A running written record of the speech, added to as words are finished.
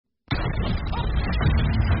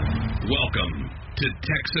Welcome to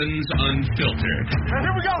Texans Unfiltered. And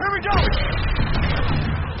here we go!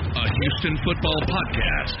 A Houston football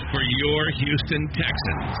podcast for your Houston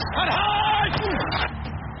Texans.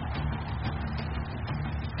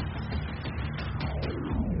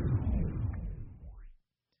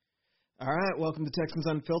 All right, welcome to Texans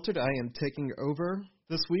Unfiltered. I am taking over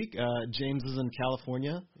this week. James is in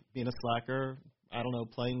California, being a slacker. I don't know,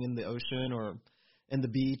 playing in the ocean or in the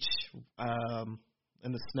beach,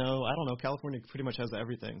 in the snow. I don't know. California pretty much has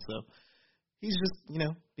everything. So he's just,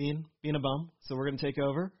 being a bum. So we're going to take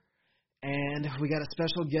over. And we got a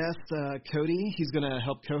special guest, Cody. He's going to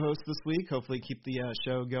help co-host this week, hopefully keep the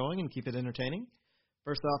show going and keep it entertaining.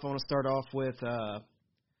 First off, I want to start off with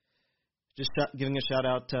just giving a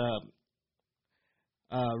shout-out to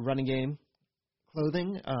Running Game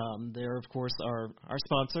Clothing. They're, of course, our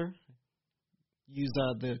sponsor. Use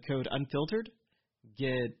the code UNFILTEred.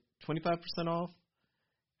 Get 25% off.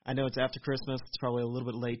 I know it's after Christmas. It's probably a little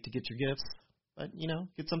bit late to get your gifts. But,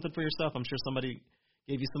 get something for yourself. I'm sure somebody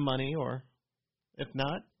gave you some money, or if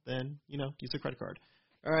not, then, use a credit card.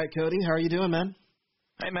 All right, Cody, how are you doing, man?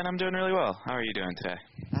 Hey, man, I'm doing really well. How are you doing today?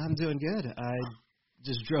 I'm doing good. I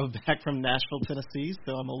just drove back from Nashville, Tennessee,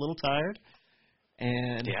 so I'm a little tired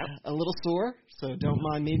and a little sore. So don't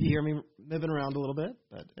mind me if you hear me moving around a little bit,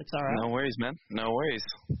 but it's all right. No worries, man. No worries.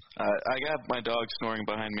 I got my dog snoring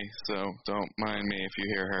behind me, so don't mind me if you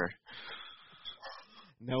hear her.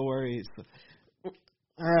 No worries.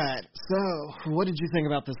 All right, so what did you think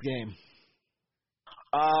about this game?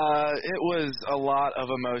 It was a lot of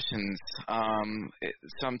emotions.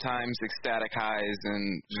 Sometimes ecstatic highs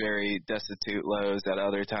and very destitute lows at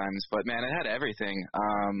other times. But, man, it had everything.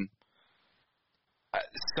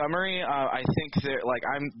 Summary, I think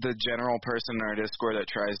I'm the general person in our Discord that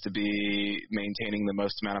tries to be maintaining the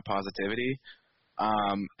most amount of positivity.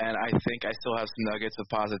 And I think I still have some nuggets of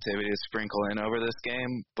positivity to sprinkle in over this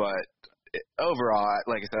game. But overall,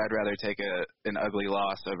 like I said, I'd rather take an ugly win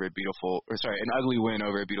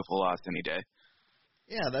over a beautiful loss any day.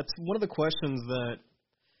 Yeah, that's one of the questions that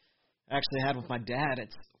I actually had with my dad.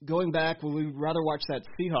 It's going back, would we rather watch that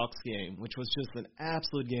Seahawks game, which was just an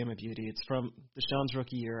absolute game of beauty. It's from Deshaun's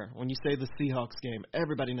rookie year. When you say the Seahawks game,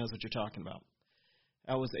 everybody knows what you're talking about.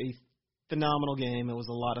 That was a phenomenal game. It was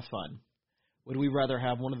a lot of fun. Would we rather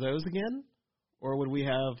have one of those again, or would we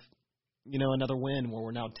have another win where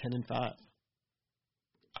we're now 10-5?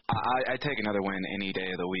 I take another win any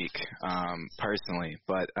day of the week, personally.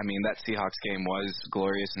 But, I mean, that Seahawks game was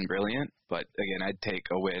glorious and brilliant. But, again, I'd take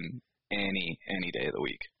a win any day of the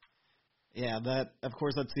week. Yeah, that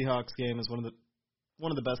Seahawks game is one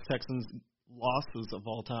of the best Texans losses of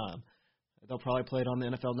all time. They'll probably play it on the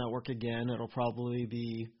NFL Network again. It'll probably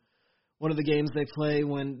be one of the games they play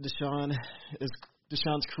when Deshaun's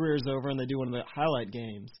career is over and they do one of the highlight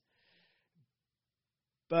games.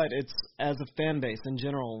 But it's, as a fan base in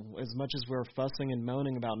general, as much as we're fussing and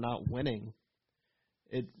moaning about not winning,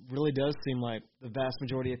 it really does seem like the vast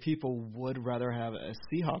majority of people would rather have a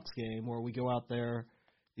Seahawks game where we go out there,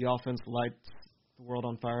 the offense lights the world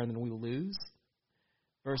on fire, and then we lose,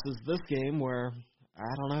 versus this game where,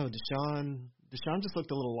 I don't know, Deshaun just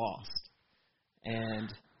looked a little lost.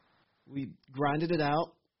 And we grinded it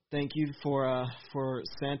out. Thank you for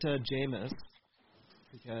Santa Jameis,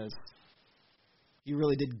 because he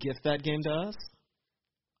really did gift that game to us,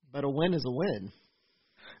 but a win is a win.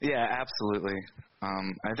 Yeah, absolutely.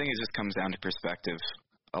 I think it just comes down to perspective,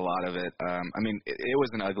 a lot of it. It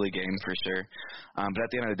was an ugly game for sure, but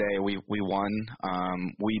at the end of the day, we won.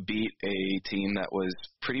 We beat a team that was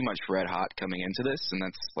pretty much red hot coming into this, and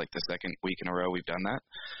that's like the second week in a row we've done that.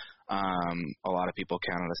 A lot of people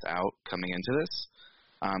counted us out coming into this.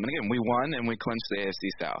 And again, we won, and we clinched the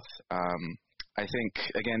AFC South. I think,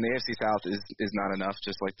 again, the AFC South is not enough,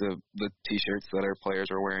 just like the T-shirts that our players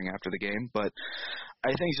were wearing after the game. But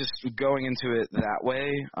I think just going into it that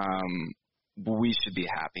way, we should be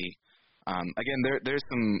happy. Again, there's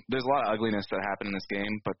a lot of ugliness that happened in this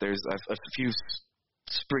game, but there's a few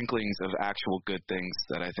sprinklings of actual good things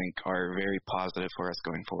that I think are very positive for us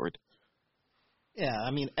going forward. Yeah,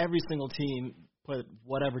 every single team,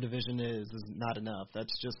 whatever division is not enough.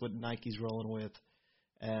 That's just what Nike's rolling with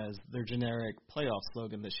as their generic playoff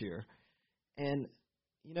slogan this year. And,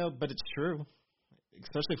 but it's true,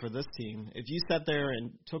 especially for this team. If you sat there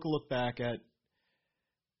and took a look back at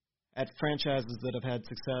franchises that have had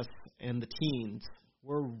success in the teens,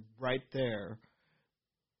 we're right there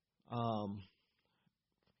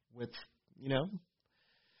with,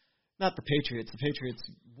 not the Patriots. The Patriots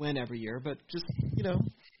win every year, but just,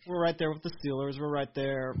 we're right there with the Steelers. We're right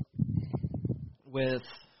there with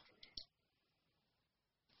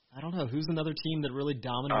I don't know who's another team that really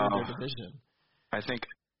dominated their division. I think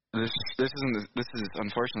this is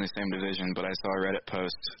unfortunately the same division, but I saw a Reddit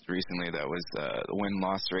post recently that was the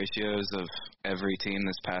win-loss ratios of every team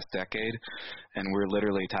this past decade, and we're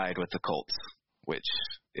literally tied with the Colts, which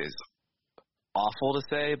is awful to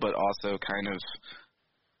say, but also kind of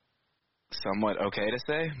somewhat okay to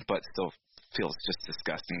say, but still feels just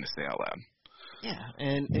disgusting to say out loud. Yeah,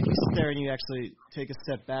 and if you sit there and you actually take a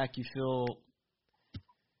step back, you feel.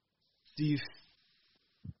 Do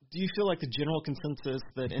you feel like the general consensus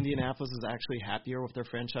that Indianapolis is actually happier with their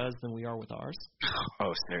franchise than we are with ours?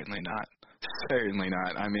 Oh, certainly not. Certainly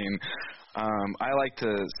not. I mean, I like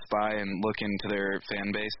to spy and look into their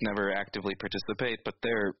fan base, never actively participate, but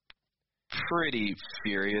they're pretty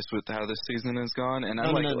furious with how this season has gone, and they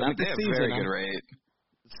have a very good rate.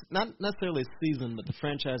 Not necessarily the season, but the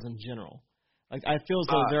franchise in general. Like, I feel as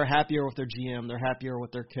though they're happier with their GM, they're happier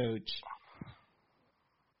with their coach.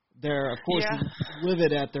 They're, of course,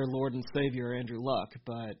 livid at their Lord and Savior, Andrew Luck,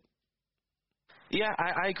 but... Yeah,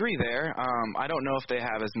 I agree there. I don't know if they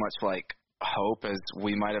have as much, like, hope as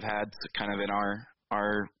we might have had kind of in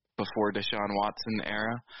our before Deshaun Watson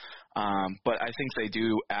era. But I think they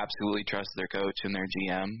do absolutely trust their coach and their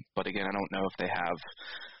GM. But, again, I don't know if they have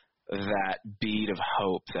that bead of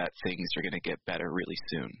hope that things are going to get better really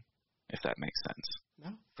soon, if that makes sense.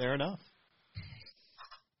 No, fair enough.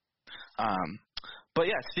 But,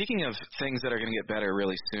 yeah, speaking of things that are going to get better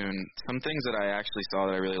really soon, some things that I actually saw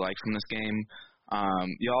that I really liked from this game,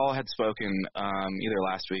 y'all had spoken either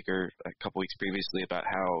last week or a couple weeks previously about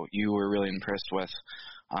how you were really impressed with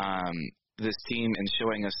this team and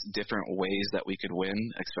showing us different ways that we could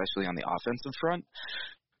win, especially on the offensive front.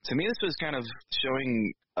 To me, this was kind of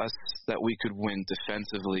showing us that we could win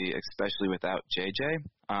defensively, especially without JJ.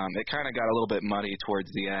 It kind of got a little bit muddy towards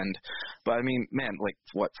the end. But, I mean, man,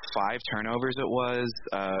 5 turnovers it was,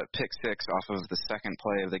 pick 6 off of the second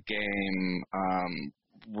play of the game,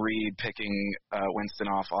 Reed picking Winston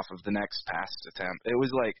off of the next pass attempt. It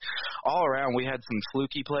was, all around we had some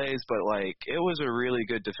fluky plays, but, it was a really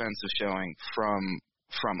good defensive showing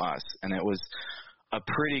from us. And it was a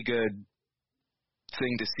pretty good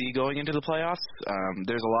thing to see going into the playoffs.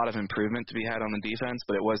 There's a lot of improvement to be had on the defense,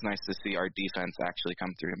 but it was nice to see our defense actually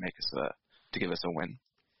come through and make us to give us a win.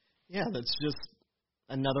 Yeah, that's just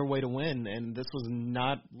another way to win, and this was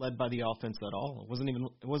not led by the offense at all. It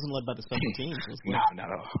wasn't led by the special teams. It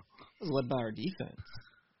was led by our defense.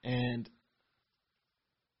 And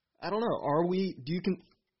I don't know,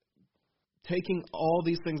 taking all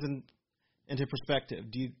these things into perspective,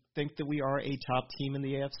 do you think that we are a top team in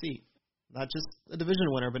the AFC? Not just a division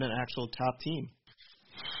winner, but an actual top team.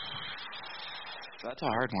 That's a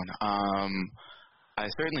hard one. I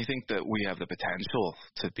certainly think that we have the potential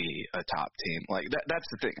to be a top team. That's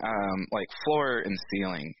the thing. Floor and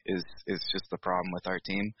ceiling is just the problem with our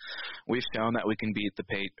team. We've shown that we can beat the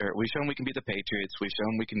Patriots. We've shown we can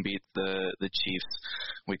beat the Chiefs.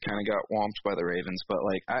 We kind of got whomped by the Ravens, but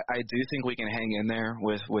I do think we can hang in there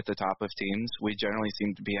with the top of teams. We generally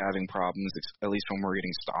seem to be having problems, at least when we're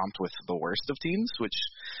getting stomped with the worst of teams, which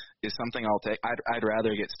is something I'll take. I'd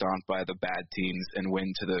rather get stomped by the bad teams and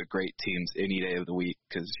win to the great teams any day of the week,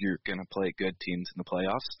 because you're going to play good teams in the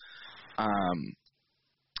playoffs.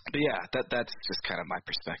 But yeah, that's just kind of my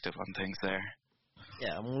perspective on things there.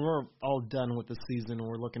 Yeah, when we're all done with the season and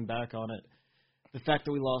we're looking back on it, the fact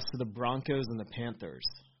that we lost to the Broncos and the Panthers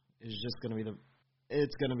is just going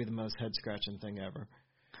to be the most head-scratching thing ever.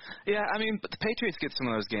 Yeah, I mean, but the Patriots get some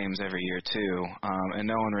of those games every year, too, and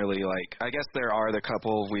no one really, I guess there are the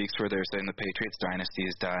couple of weeks where they're saying the Patriots dynasty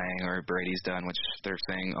is dying or Brady's done, which they're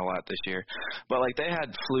saying a lot this year. But, they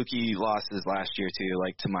had fluky losses last year, too,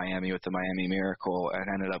 to Miami with the Miami Miracle, and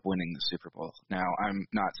ended up winning the Super Bowl. Now, I'm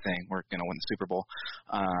not saying we're going to win the Super Bowl,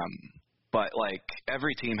 but,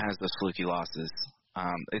 every team has those fluky losses.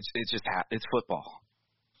 It's football.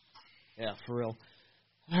 Yeah, for real.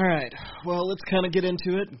 All right. Well, let's kind of get into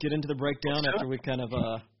the breakdown after we kind of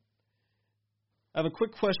I have a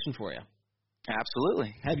quick question for you.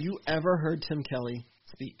 Absolutely. Have you ever heard Tim Kelly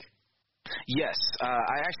speak? Yes.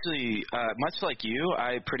 I actually, much like you,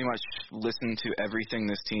 I pretty much listen to everything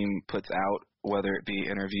this team puts out, whether it be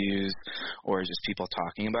interviews or just people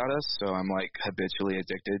talking about us. So I'm habitually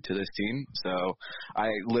addicted to this team. So I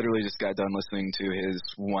literally just got done listening to his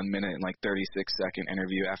 1 minute and 36-second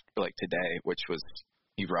interview after today, which was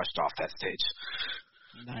he rushed off that stage.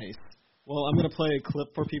 Nice. Well, I'm going to play a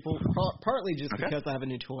clip for people, partly just because I have a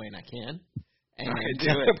new toy and I can. And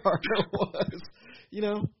the other part was,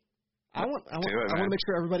 I want to make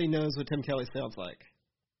sure everybody knows what Tim Kelly sounds like.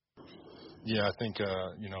 Yeah, I think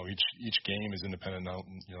each game is independent,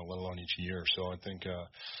 let alone each year. So I think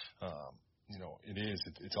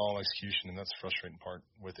It's all execution, and that's the frustrating part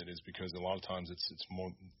with it, is because a lot of times it's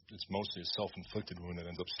mostly a self-inflicted wound that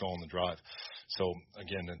ends up stalling the drive. So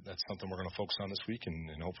again, that's something we're going to focus on this week,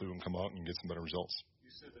 and hopefully we can come out and get some better results.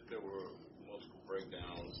 You said that there were multiple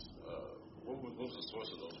breakdowns. What was the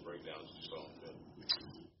source of those breakdowns you saw?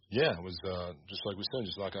 Yeah, it was just like we said,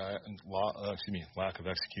 just like lack of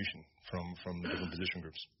execution from different position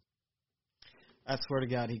groups. I swear to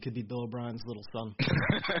God, he could be Bill O'Brien's little son.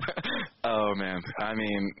 Oh, man. I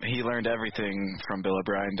mean, he learned everything from Bill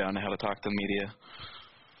O'Brien down to how to talk to the media.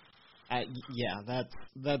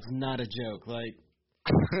 That's not a joke. Like,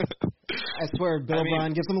 I swear, Bill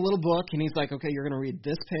O'Brien gives him a little book, and he's like, okay, you're going to read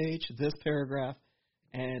this page, this paragraph,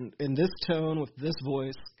 and in this tone with this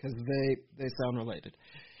voice, because they sound related.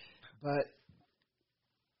 But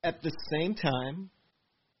at the same time,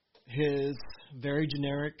 his very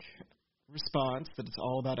generic response that it's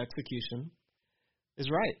all about execution is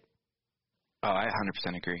right. Oh, I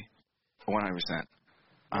 100% agree. 100%.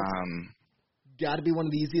 Got to be one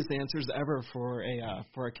of the easiest answers ever for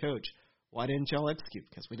a coach. Why didn't y'all execute?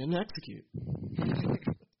 Because we didn't execute.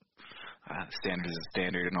 Standard is a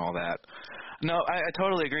standard and all that. No, I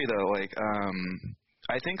totally agree though. Like,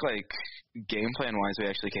 I think like game plan wise, we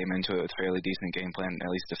actually came into it with fairly decent game plan, at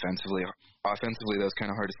least defensively. Offensively, that was kind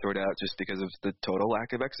of hard to sort out just because of the total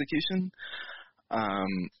lack of execution.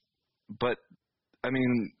 But I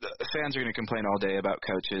mean, fans are going to complain all day about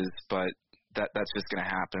coaches, but that's just going to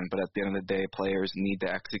happen. But at the end of the day, players need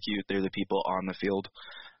to execute. They're the people on the field,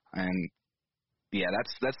 and yeah,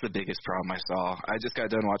 that's the biggest problem I saw. I just got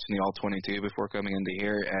done watching the All-22 before coming into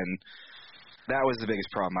here, and that was the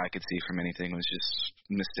biggest problem I could see from anything, was just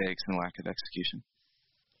mistakes and lack of execution.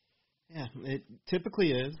 Yeah, it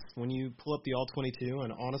typically is when you pull up the All-22,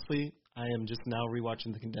 and honestly, I am just now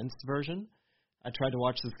rewatching the condensed version. I tried to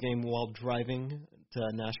watch this game while driving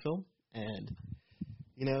to Nashville, and,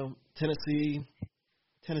 you know, Tennessee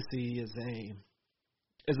is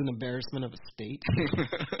an embarrassment of a state.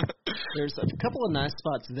 There's a couple of nice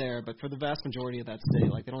spots there, but for the vast majority of that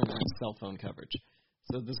state, like, they don't even have cell phone coverage.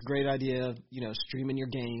 So this great idea of, you know, streaming your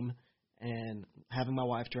game and having my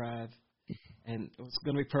wife drive, and it was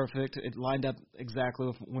going to be perfect. It lined up exactly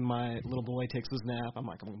with when my little boy takes his nap. I'm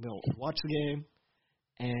like, I'm going to be able to watch the game,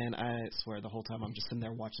 and I swear the whole time I'm just sitting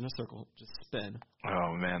there watching a circle just spin.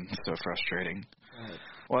 Oh, man, so frustrating.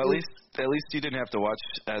 Well, at least you didn't have to watch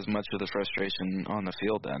as much of the frustration on the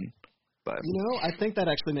field then. But you know, I think that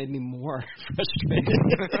actually made me more frustrated.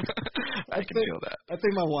 I can feel that. I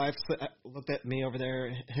think my wife looked at me over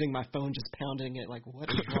there, hitting my phone, just pounding it, like,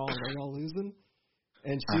 what is wrong? Are y'all losing?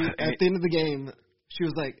 And she, at the end of the game, she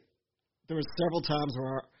was like, there were several times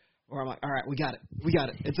where I'm like, all right, we got it,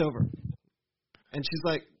 it's over. And she's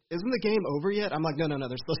like, isn't the game over yet? I'm like, no,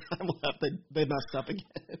 there's still time left. They messed up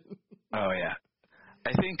again. Oh, yeah.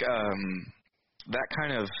 I think that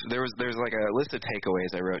kind of there's like a list of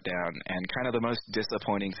takeaways I wrote down, and kind of the most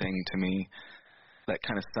disappointing thing to me that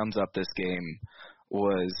kind of sums up this game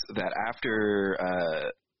was that after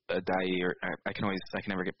Adai, or I can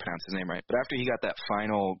never get pronounced his name right, but after he got that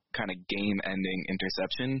final kind of game-ending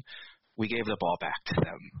interception, we gave the ball back to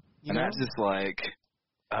them, and that's just like,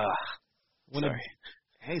 sorry.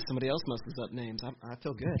 Hey, somebody else messes up names. I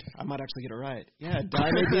feel good. I might actually get it right. Yeah,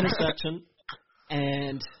 Adai made the interception,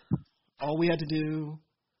 and all we had to do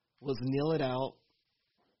was kneel it out,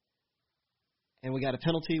 and we got a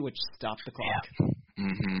penalty, which stopped the clock. Yeah.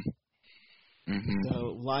 Mm-hmm.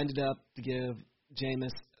 So lined it up to give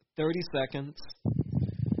Jameis 30 seconds.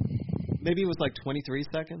 Maybe it was like 23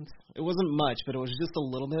 seconds. It wasn't much, but it was just a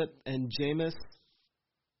little bit. And Jameis,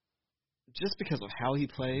 just because of how he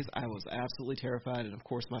plays, I was absolutely terrified, and of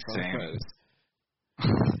course my phone froze.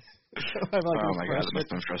 Oh my God, that must have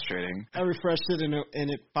been frustrating. I refreshed it, and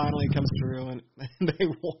it finally comes through, and they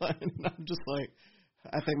won. And I'm just like,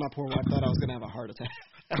 I think my poor wife thought I was going to have a heart attack.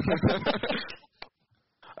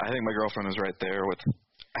 I think my girlfriend was right there with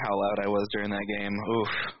how loud I was during that game.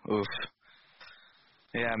 Oof.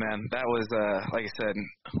 Yeah, man, that was, like I said,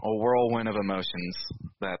 a whirlwind of emotions,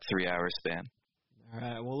 that 3-hour span. All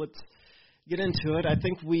right, well, let's get into it. I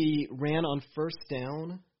think we ran on first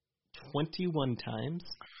down 21 times.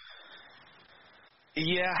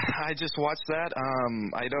 Yeah, I just watched that.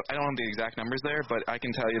 I don't have the exact numbers there, but I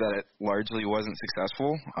can tell you that it largely wasn't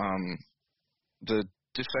successful. The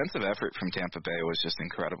defensive effort from Tampa Bay was just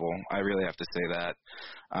incredible. I really have to say that.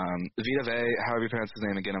 Vita Vea, however you pronounce his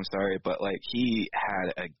name again, I'm sorry, but like he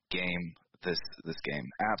had a game this game,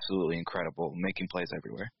 absolutely incredible, making plays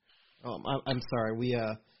everywhere. I'm sorry, we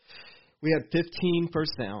had 15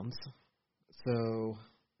 first downs, so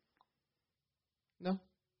no,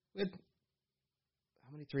 we had.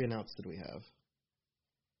 How many 3 and outs did we have?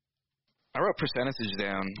 I wrote percentages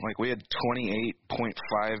down. Like, we had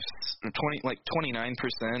 28.5,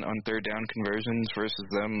 29% on third down conversions versus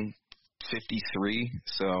them 53.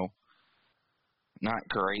 So, not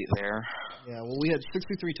great there. Yeah, well, we had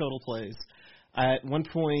 63 total plays. At one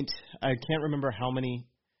point, I can't remember how many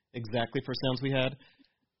exactly first downs we had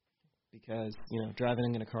because,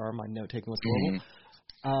 driving in a car, my note-taking was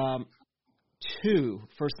horrible. 2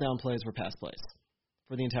 first down plays were pass plays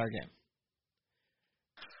for the entire game.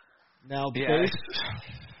 Now, based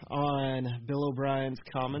on Bill O'Brien's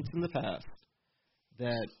comments in the past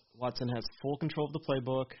that Watson has full control of the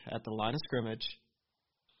playbook at the line of scrimmage,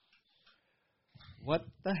 what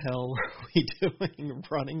the hell are we doing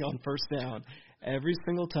running on first down every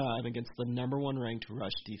single time against the number 1 ranked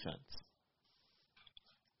rush defense?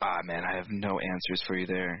 Man, I have no answers for you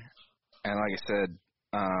there. And like I said,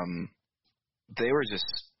 they were just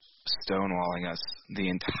stonewalling us the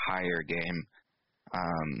entire game.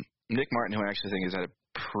 Nick Martin, who I actually think has had a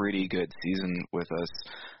pretty good season with us,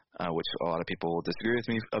 which a lot of people will disagree with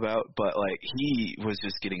me about, but like he was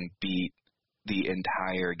just getting beat the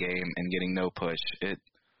entire game and getting no push.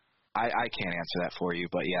 I can't answer that for you,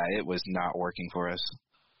 but yeah, it was not working for us.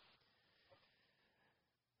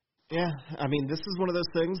 Yeah, I mean, this is one of those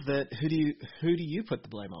things that who do you put the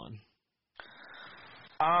blame on?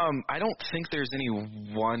 I don't think there's any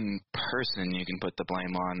one person you can put the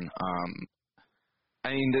blame on.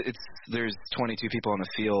 I mean, there's 22 people on the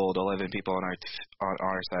field, 11 people on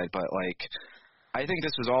our side, but like I think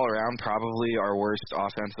this was all around probably our worst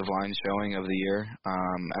offensive line showing of the year.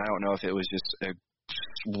 And I don't know if it was just a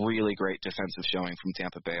really great defensive showing from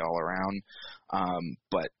Tampa Bay all around,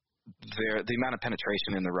 but the amount of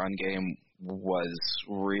penetration in the run game was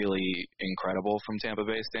really incredible from Tampa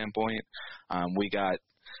Bay's standpoint.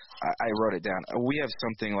 I wrote it down. We have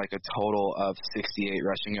something like a total of 68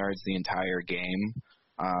 rushing yards the entire game.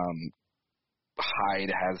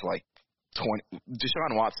 Hyde has like 20.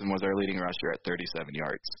 Deshaun Watson was our leading rusher at 37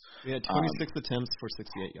 yards. We had 26 attempts for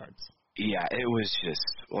 68 yards. Yeah, it was just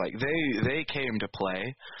like they came to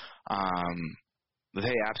play.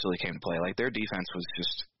 They absolutely came to play. Like their defense was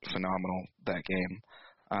just phenomenal that game.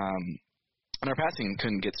 And our passing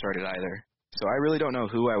couldn't get started either. So I really don't know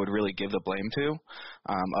who I would really give the blame to,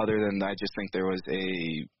 other than I just think there was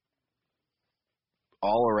a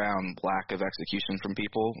all-around lack of execution from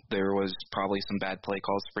people. There was probably some bad play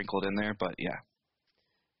calls sprinkled in there, but yeah.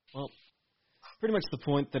 Well, pretty much the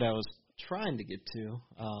point that I was trying to get to,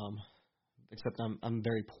 except I'm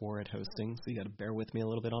very poor at hosting, so you got to bear with me a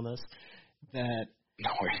little bit on this. That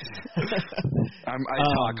no worries. I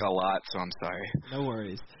talk a lot, so I'm sorry. No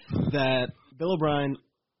worries. That Bill O'Brien,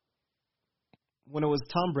 when it was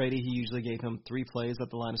Tom Brady, he usually gave him 3 plays at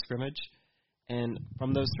the line of scrimmage, and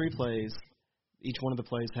from those 3 plays, each one of the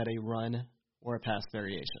plays had a run or a pass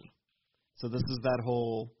variation. So this is that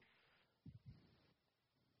whole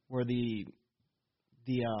where the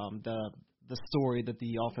story that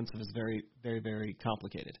the offensive is very, very, very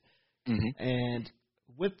complicated. Mm-hmm. And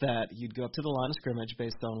with that, you'd go up to the line of scrimmage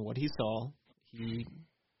based on what he saw. He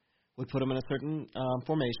would put them in a certain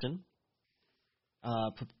formation,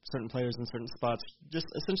 put certain players in certain spots. Just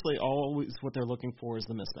essentially always what they're looking for is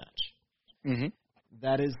the mismatch. Mm-hmm.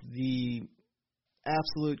 That is the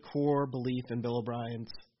absolute core belief in Bill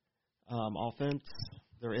O'Brien's offense.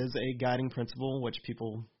 There is a guiding principle, which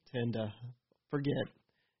people tend to forget,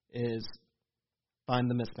 is find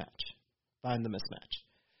the mismatch. Find the mismatch.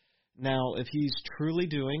 Now, if he's truly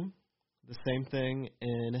doing the same thing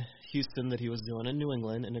in Houston that he was doing in New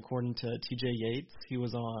England, and according to TJ Yates, he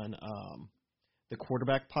was on the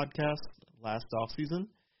Quarterback podcast last offseason,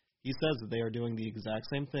 he says that they are doing the exact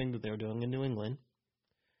same thing that they were doing in New England.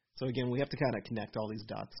 So, again, we have to kind of connect all these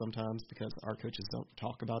dots sometimes because our coaches don't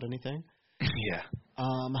talk about anything. Yeah.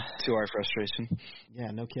 To our frustration.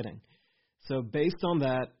 Yeah, no kidding. So, based on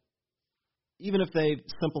that, even if they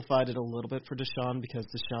simplified it a little bit for Deshaun, because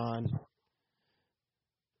Deshaun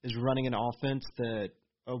is running an offense that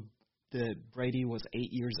Brady was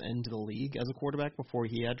 8 years into the league as a quarterback before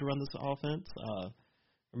he had to run this offense.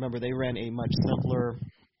 Remember, they ran a much simpler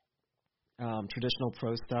traditional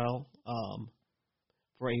pro style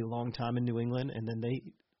for a long time in New England, and then they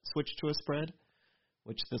switched to a spread,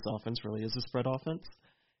 which this offense really is a spread offense.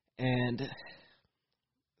 And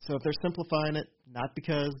so if they're simplifying it, not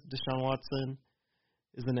because Deshaun Watson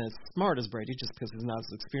isn't as smart as Brady, just because he's not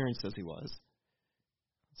as experienced as he was.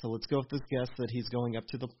 So let's go with this guess that he's going up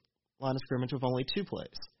to the line of scrimmage with only 2 plays,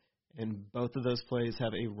 and both of those plays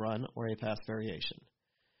have a run or a pass variation.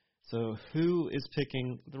 So who is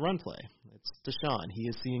picking the run play? It's Deshaun. He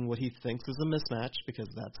is seeing what he thinks is a mismatch because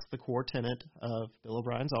that's the core tenet of Bill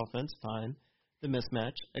O'Brien's offense. Find the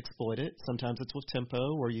mismatch, exploit it. Sometimes it's with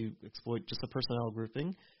tempo where you exploit just a personnel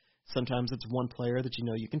grouping. Sometimes it's one player that you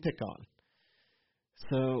know you can pick on.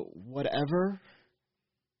 So whatever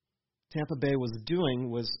Tampa Bay was doing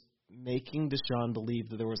was making Deshaun believe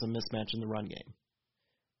that there was a mismatch in the run game.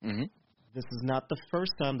 Mm-hmm. This is not the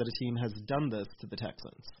first time that a team has done this to the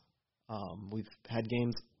Texans. We've had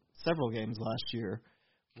several games last year,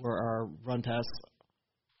 where our run pass,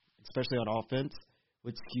 especially on offense,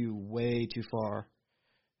 would skew way too far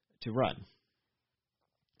to run.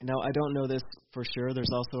 Now, I don't know this for sure.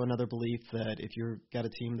 There's also another belief that if you've got a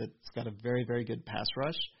team that's got a very, very good pass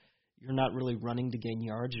rush, you're not really running to gain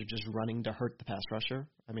yards. You're just running to hurt the pass rusher.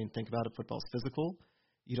 I mean, think about it. Football's physical.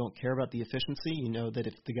 You don't care about the efficiency. You know that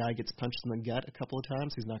if the guy gets punched in the gut a couple of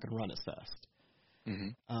times, he's not going to run as fast.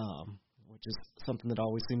 Mm-hmm. Which is something that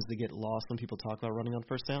always seems to get lost when people talk about running on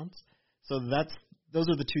first downs. So those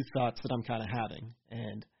are the two thoughts that I'm kind of having.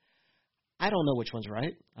 And I don't know which one's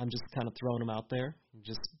right. I'm just kind of throwing them out there.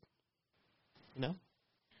 Just, you know.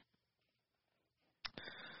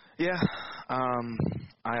 Yeah.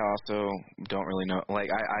 I also don't really know. Like,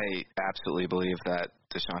 I absolutely believe that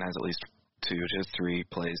Deshaun has at least 2 to 3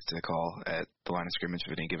 plays to call at the line of scrimmage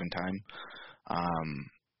at any given time.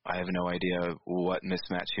 I have no idea what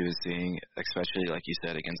mismatch he was seeing, especially, like you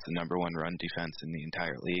said, against the number 1 run defense in the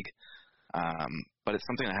entire league. But it's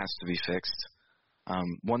something that has to be fixed.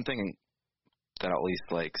 One thing that I'll at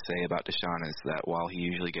least say about Deshaun is that while he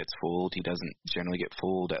usually gets fooled, he doesn't generally get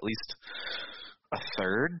fooled at least a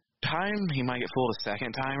third time. He might get fooled a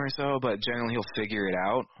second time or so, but generally he'll figure it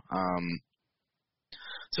out.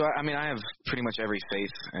 So, I mean, I have pretty much every faith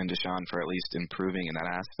in Deshaun for at least improving in that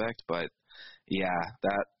aspect, but yeah,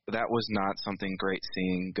 that was not something great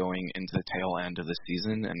seeing going into the tail end of the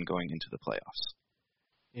season and going into the playoffs.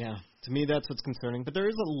 Yeah, to me that's what's concerning. But there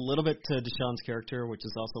is a little bit to Deshaun's character, which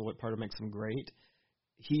is also what part of makes him great.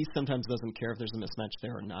 He sometimes doesn't care if there's a mismatch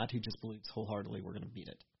there or not. He just believes wholeheartedly we're going to beat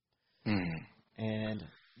it. Mm. And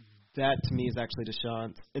that, to me, is actually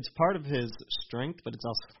Deshaun's. It's part of his strength, but it's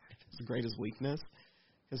also his greatest weakness.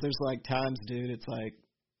 Because there's times, dude, it's like,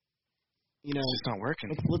 you know, it's just not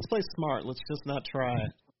working. Let's play smart. Let's just not try.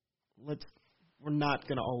 We're not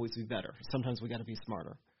going to always be better. Sometimes we got to be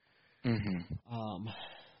smarter. Mm-hmm.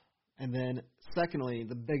 And then, secondly,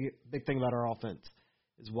 the big thing about our offense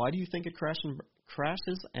is why do you think it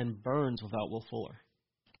crashes and burns without Will Fuller?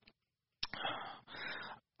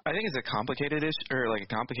 I think it's a complicated issue, or a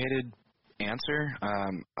complicated answer.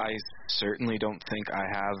 I certainly don't think I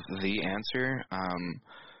have the answer.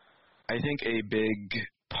 I think a big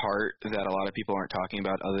part that a lot of people aren't talking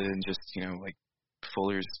about, other than just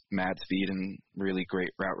Fuller's mad speed and really great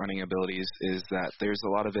route running abilities, is that there's a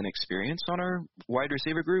lot of inexperience on our wide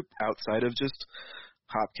receiver group outside of just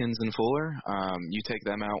Hopkins and Fuller. You take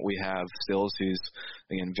them out, we have Stills, who's,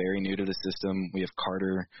 again, very new to the system. We have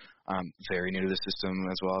Carter, very new to the system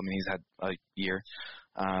as well. I mean, he's had a year.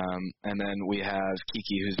 And then we have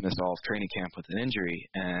Kiki, who's missed all of training camp with an injury.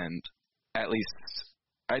 And at least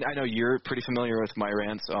I know you're pretty familiar with my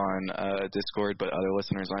rants on Discord, but other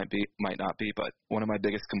listeners might not be. But one of my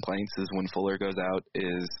biggest complaints is when Fuller goes out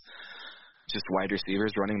is just wide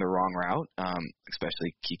receivers running the wrong route,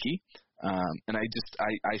 especially Kiki. And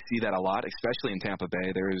I see that a lot, especially in Tampa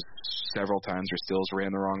Bay. There was several times where Stills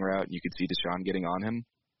ran the wrong route, and you could see Deshaun getting on him.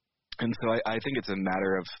 And so I think it's a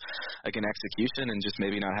matter of an execution and just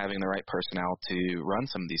maybe not having the right personnel to run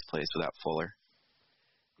some of these plays without Fuller.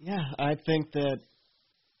 Yeah, I think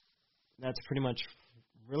that's pretty much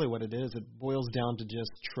really what it is. It boils down to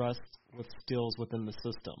just trust with Stills within the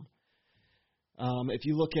system. If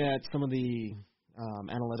you look at some of the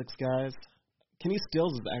analytics guys, Kenny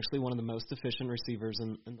Stills is actually one of the most efficient receivers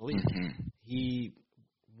in the league. Mm-hmm. He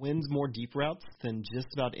wins more deep routes than just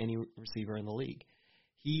about any receiver in the league.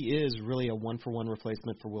 He is really a one-for-one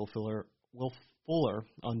replacement for Will Fuller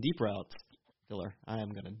on deep routes. Fuller, I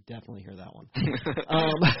am going to definitely hear that one.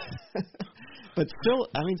 But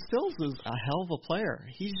Stills is a hell of a player.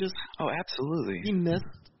 He's just absolutely.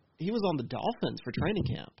 He was on the Dolphins for training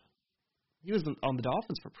camp. He was on the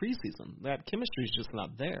Dolphins for preseason. That chemistry is just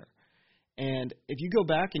not there. And if you go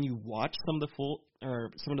back and you watch some of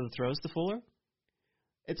the throws to Fuller,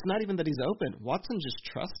 it's not even that he's open. Watson just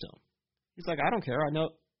trusts him. He's like, I don't care. I know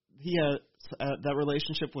he has that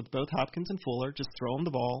relationship with both Hopkins and Fuller. Just throw him the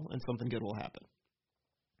ball, and something good will happen.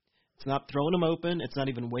 It's not throwing him open. It's not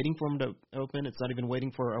even waiting for him to open. It's not even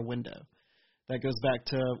waiting for a window. That goes back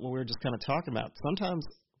to what we were just kind of talking about. Sometimes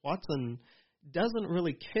Watson doesn't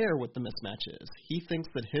really care what the mismatch is. He thinks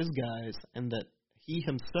that his guys and that he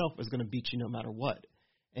himself is going to beat you no matter what.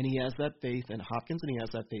 And he has that faith in Hopkins, and he has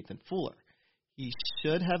that faith in Fuller. He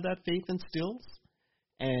should have that faith in Stills,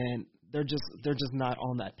 and they're just not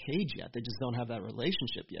on that page yet. They just don't have that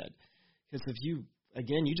relationship yet. Because if you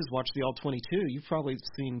just watch the All-22, you've probably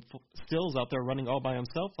seen Stills out there running all by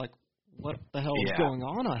himself. Like, what the hell is going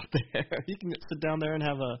on out there? He can sit down there and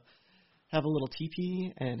have a little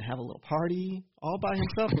teepee and have a little party all by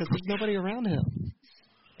himself because there's nobody around him.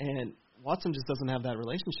 And Watson just doesn't have that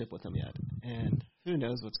relationship with him yet. And who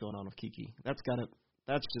knows what's going on with Kiki? That's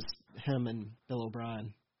just him and Bill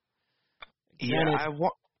O'Brien.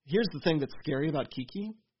 Here's the thing that's scary about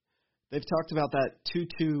Kiki. They've talked about that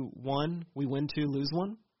 2-2-1, we win 2, lose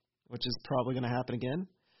 1, which is probably going to happen again.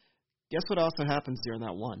 Guess what also happens during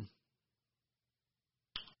that 1?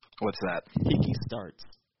 What's that? Kiki starts.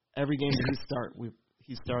 Every game that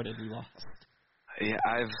he started, we lost. Yeah,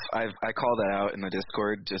 I called that out in the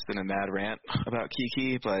Discord just in a mad rant about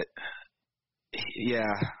Kiki, but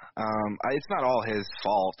yeah, it's not all his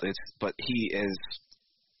fault. But he is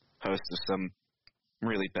host of some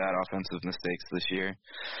really bad offensive mistakes this year,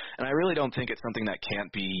 and I really don't think it's something that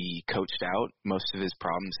can't be coached out. Most of his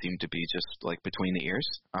problems seem to be just like between the ears,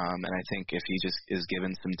 and I think if he just is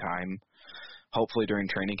given some time, hopefully during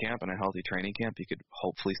training camp and a healthy training camp, he could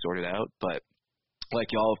hopefully sort it out. But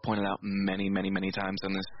like y'all have pointed out many, many, many times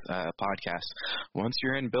on this podcast, once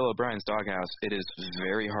you're in Bill O'Brien's doghouse, it is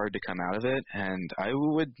very hard to come out of it, and I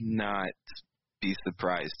would not be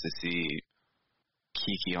surprised to see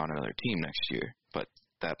Kiki on another team next year, but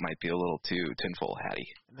that might be a little too tinfoil hatty.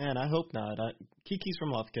 Man, I hope not. Kiki's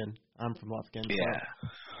from Lufkin. I'm from Lufkin. Yeah. So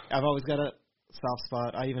I've always got a soft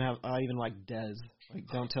spot. I even like Dez. Like,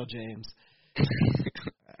 don't tell James.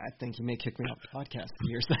 I think he may kick me off the podcast if he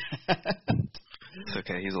hears that. It's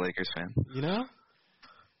okay. He's a Lakers fan. You know?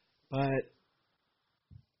 But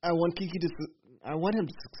I want Kiki I want him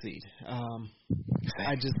to succeed.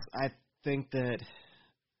 I think that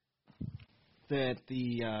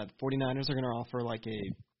the 49ers are going to offer like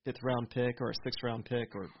a 5th round pick or a 6th round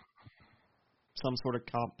pick or some sort of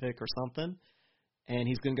comp pick or something. And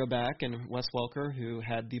he's going to go back, and Wes Welker, who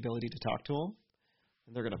had the ability to talk to him,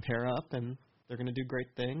 and they're going to pair up, and they're going to do great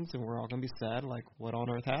things, and we're all going to be sad, like, what on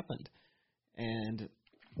earth happened? And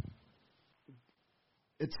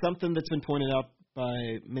it's something that's been pointed out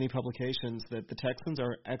by many publications that the Texans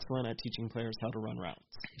are excellent at teaching players how to run routes.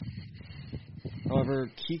 However,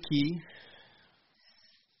 Kiki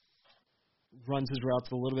runs his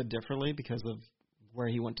routes a little bit differently because of where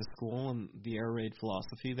he went to school and the air raid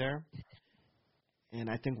philosophy there. And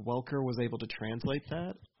I think Welker was able to translate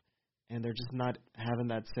that, and they're just not having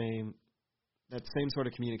that same sort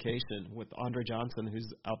of communication with Andre Johnson, who's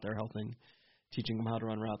out there teaching them how to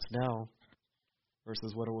run routes now,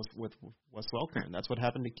 versus what it was with Wes Welker. And that's what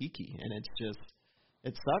happened to Kiki. And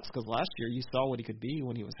it sucks because last year you saw what he could be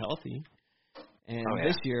when he was healthy. And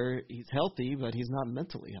this year he's healthy, but he's not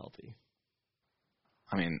mentally healthy.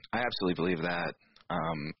 I mean, I absolutely believe that.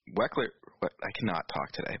 Weckler, I cannot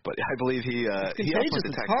talk today, but I believe he went to Texas.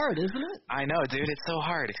 It's hard, isn't it? I know, dude. It's so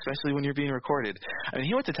hard, especially when you're being recorded. I mean,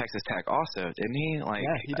 he went to Texas Tech also, didn't he?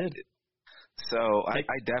 Yeah, he did. So I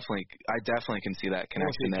definitely can see that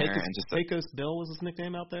connection there. And just Pecos Bill was his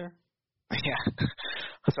nickname out there. Yeah.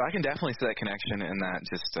 So I can definitely see that connection, and that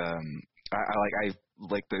just I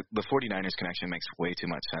like the 49ers connection makes way too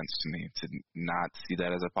much sense to me to not see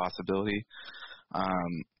that as a possibility.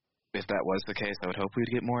 If that was the case, I would hope we'd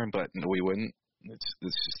get more, but we wouldn't. It's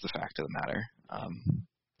just the fact of the matter.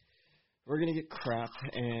 We're going to get crap,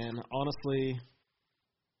 and honestly,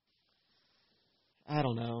 I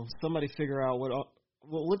don't know. Somebody figure out what –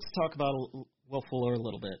 well, let's talk about Will Fuller a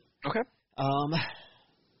little bit. Okay.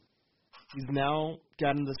 He's now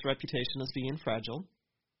gotten this reputation as being fragile.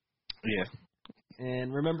 Yeah.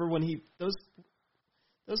 And remember when those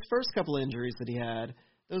first couple of injuries that he had –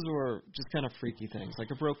 those were just kind of freaky things, like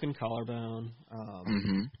a broken collarbone.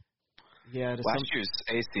 Yeah. Last year's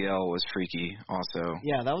ACL was freaky also.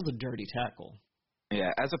 Yeah, that was a dirty tackle. Yeah,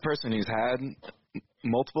 as a person who's had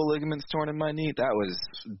multiple ligaments torn in my knee, that was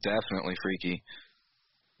definitely freaky.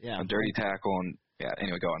 Yeah. A dirty tackle and, yeah,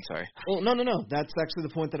 anyway, go on, sorry. Well, no. That's actually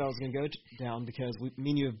the point that I was going to go down because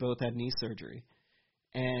me and you have both had knee surgery.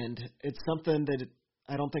 And it's something that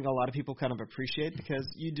I don't think a lot of people kind of appreciate because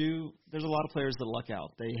there's a lot of players that luck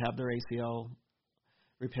out. They have their ACL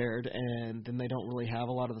repaired, and then they don't really have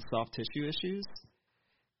a lot of the soft tissue issues.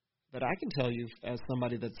 But I can tell you, as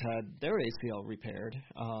somebody that's had their ACL repaired,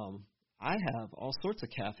 I have all sorts of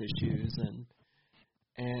calf issues, and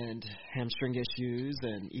and hamstring issues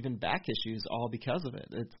and even back issues all because of it.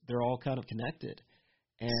 They're all kind of connected.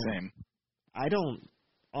 And Same. I don't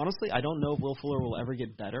know if Will Fuller will ever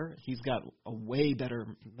get better. He's got a way better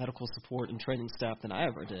medical support and training staff than I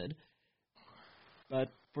ever did. But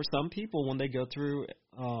for some people, when they go through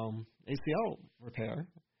ACL repair,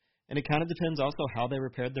 and it kind of depends also how they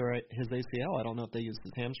repaired his ACL. I don't know if they used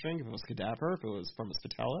his hamstring, if it was cadaver, if it was from his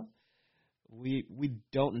patella. We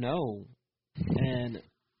don't know. And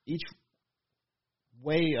each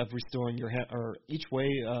way of restoring each way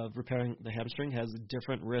of repairing the hamstring has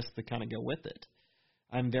different risks that kind of go with it.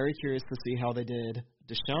 I'm very curious to see how they did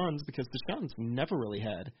Deshaun's, because Deshaun's never really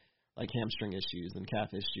had like hamstring issues and calf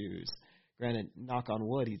issues. Granted, knock on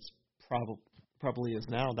wood, he's probably is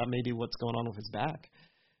now. That may be what's going on with his back.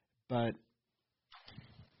 But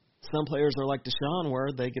some players are like Deshaun,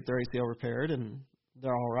 where they get their ACL repaired and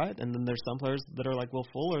they're all right. And then there's some players that are like Will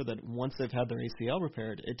Fuller that once they've had their ACL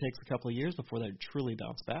repaired, it takes a couple of years before they truly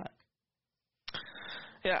bounce back.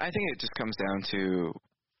 Yeah, I think it just comes down to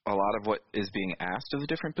a lot of what is being asked of the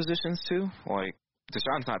different positions too. Like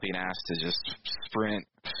Deshaun's not being asked to just sprint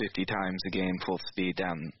 50 times a game full speed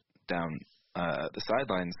down the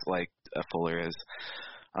sidelines like Fuller is.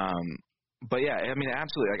 But yeah, I mean,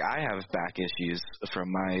 absolutely. Like I have back issues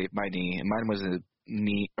from my knee, and mine was an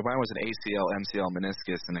ACL, MCL,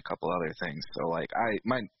 meniscus, and a couple other things. So like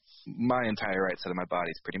my entire right side of my body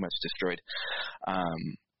is pretty much destroyed.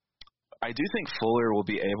 I do think Fuller will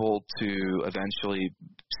be able to eventually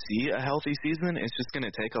see a healthy season. It's just going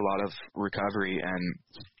to take a lot of recovery, and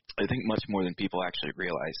I think much more than people actually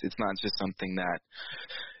realize. It's not just something that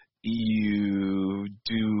you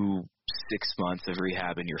do 6 months of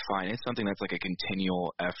rehab and you're fine. It's something that's like a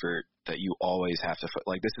continual effort that you always have to,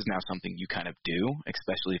 like, this is now something you kind of do,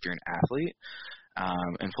 especially if you're an athlete.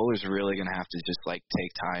 And Fuller's really going to have to just like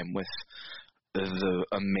take time with the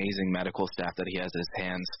amazing medical staff that he has at his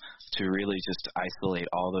hands to really just isolate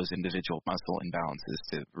all those individual muscle imbalances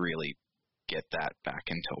to really get that back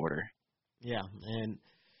into order. Yeah, and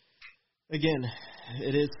again,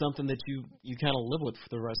 it is something that you kind of live with for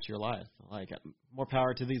the rest of your life. Like, more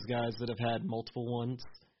power to these guys that have had multiple ones.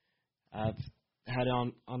 I've had it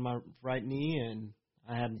on my right knee, and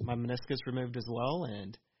I had my meniscus removed as well,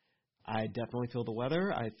 and I definitely feel the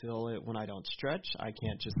weather. I feel it when I don't stretch. I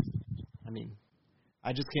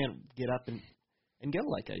just can't get up and go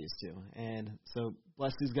like I used to. And so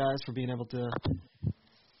bless these guys for being able to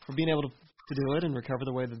do it and recover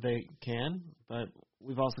the way that they can. But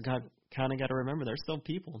we've also kind of got to remember they're still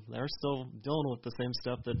people. They're still dealing with the same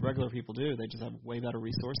stuff that regular people do. They just have way better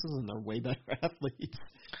resources and they're way better athletes.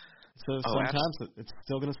 So sometimes it's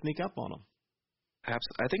still going to sneak up on them.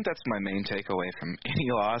 I think that's my main takeaway from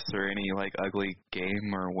any loss or any like ugly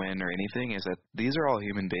game or win or anything is that these are all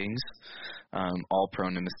human beings, all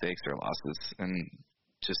prone to mistakes or losses and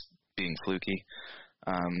just being fluky.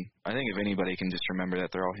 I think if anybody can just remember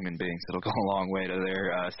that they're all human beings, it'll go a long way to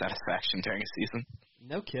their satisfaction during a season.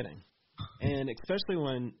 No kidding. And especially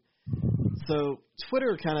so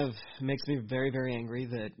Twitter kind of makes me very, very angry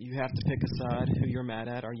that you have to pick a side who you're mad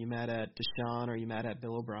at. Are you mad at Deshaun? Are you mad at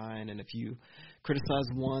Bill O'Brien? And if you criticize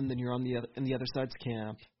one, then you're in the other side's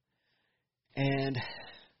camp. And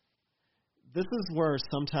this is where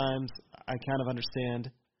sometimes I kind of understand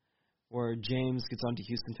where James gets onto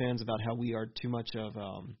Houston fans about how we are too much of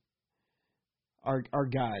our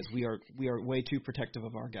guys. We are way too protective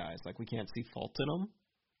of our guys. Like, we can't see fault in them.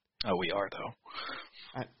 Oh, we are, though.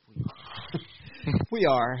 We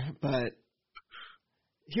are, but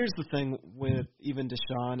here's the thing with even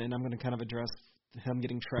Deshaun, and I'm going to kind of address him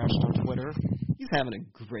getting trashed on Twitter. He's having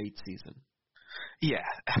a great season. Yeah,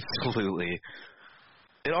 absolutely.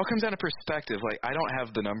 It all comes down to perspective. Like, I don't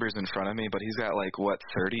have the numbers in front of me, but he's got,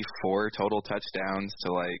 34 total touchdowns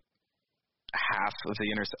to, half of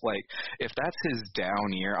the Like, if that's his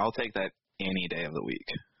down year, I'll take that any day of the week.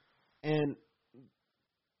 And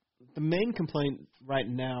the main complaint right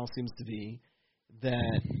now seems to be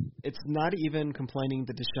that it's not even complaining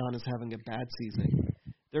that Deshaun is having a bad season.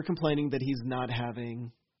 They're complaining that he's not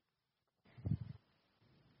having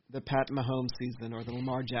the Pat Mahomes season or the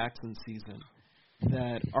Lamar Jackson season,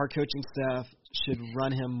 that our coaching staff should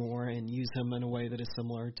run him more and use him in a way that is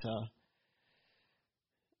similar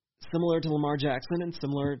to Lamar Jackson and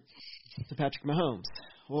similar to Patrick Mahomes.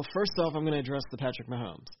 Well, first off, I'm going to address the Patrick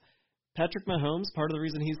Mahomes. Patrick Mahomes, part of the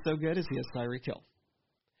reason he's so good is he has Tyreek Hill.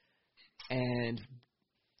 And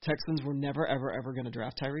Texans were never, ever, ever going to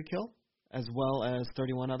draft Tyreek Hill, as well as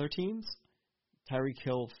 31 other teams. Tyreek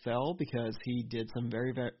Hill fell because he did some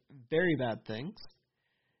very, very, very bad things.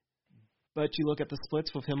 But you look at the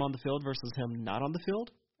splits with him on the field versus him not on the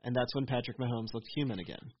field, And that's when Patrick Mahomes looked human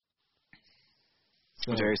again.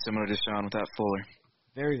 So, very similar to Sean without Fuller.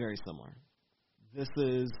 Very, very similar. This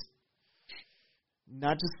is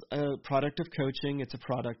not just a product of coaching, it's a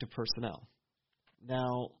product of personnel.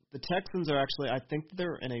 Now, the Texans are actually, I think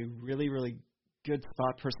they're in a really, really good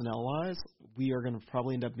spot personnel-wise. We are going to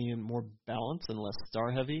probably end up being more balanced and less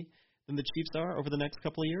star-heavy than the Chiefs are over the next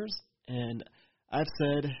couple of years. And I've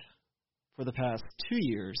said for the past 2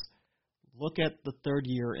 years, look at the third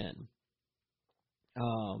year in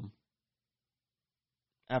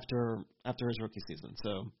after his rookie season.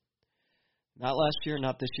 So not last year,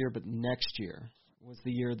 not this year, but next year was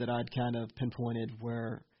the year that I'd kind of pinpointed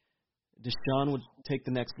where Deshaun would take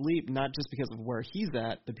the next leap, not just because of where he's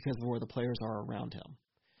at, but because of where the players are around him.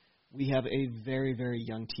 We have a very, very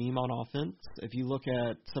young team on offense. If you look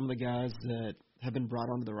at some of the guys that have been brought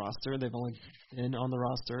onto the roster, they've only been on the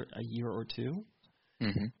roster a year or two.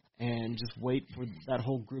 Mm-hmm. And just wait for that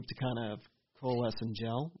whole group to kind of coalesce and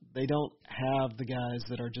gel. They don't have the guys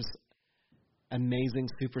that are just amazing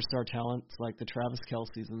superstar talents like the Travis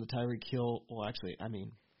Kelce's and the Tyreek Hill. Well, actually, I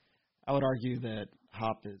mean, I would argue that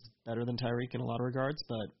Hop is better than Tyreek in a lot of regards,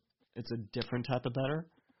 but it's a different type of better.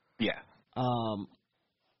 Yeah.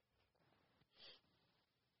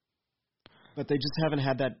 But they just haven't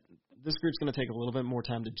had that. This group's going to take a little bit more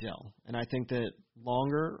time to gel. And I think that long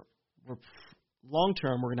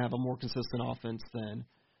term, we're going to have a more consistent offense than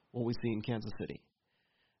what we see in Kansas City.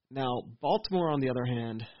 Now, Baltimore, on the other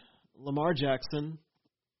hand, Lamar Jackson,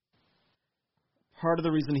 part of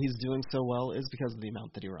the reason he's doing so well is because of the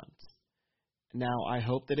amount that he runs. Now, I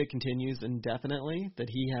hope that it continues indefinitely, that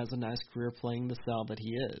he has a nice career playing the style that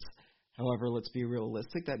he is. However, let's be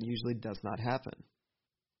realistic, that usually does not happen.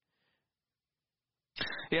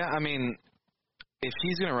 Yeah, I mean, if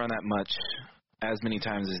he's going to run that much, as many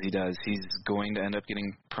times as he does, he's going to end up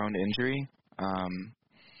getting prone to injury.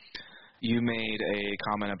 You made a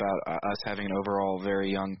comment about us having an overall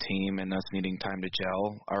very young team and us needing time to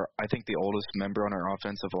gel. I think the oldest member on our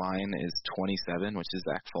offensive line is 27, which is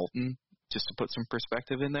Zach Fulton, just to put some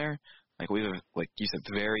perspective in there. Like, we have, like you said,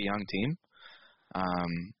 very young team.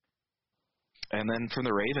 And then from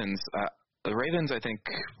the Ravens, I think,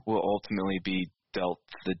 will ultimately be dealt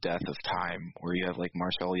the death of time, where you have like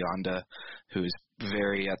Marshall Yanda, who's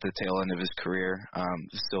very at the tail end of his career,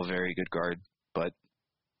 still very good guard, but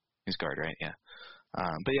he's guard, right? Yeah.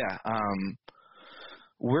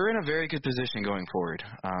 We're in a very good position going forward,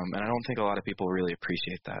 and I don't think a lot of people really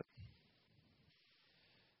appreciate that.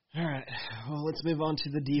 All right, well, let's move on to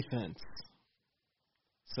the defense.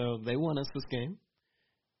 So they won us this game.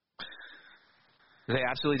 They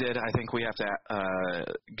absolutely did. I think we have to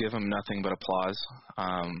give them nothing but applause.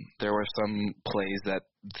 There were some plays that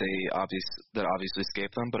obviously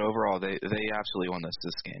escaped them, but overall they absolutely won us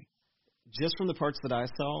this game. Just from the parts that I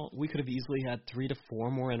saw, we could have easily had 3 to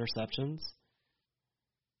 4 more interceptions.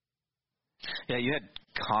 Yeah, you had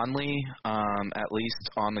Conley at least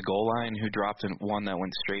on the goal line, who dropped one that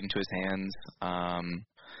went straight into his hands.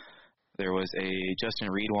 There was a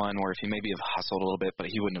Justin Reed one where if he maybe have hustled a little bit, but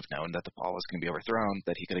he wouldn't have known that the ball was going to be overthrown,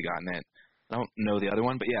 that he could have gotten it. I don't know the other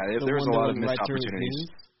one, but yeah, there was a lot of missed opportunities.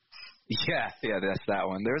 Yeah, that's that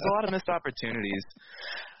one. There was a lot of missed opportunities.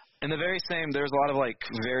 And there was a lot of like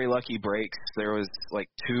very lucky breaks. There was like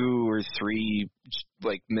 2 or 3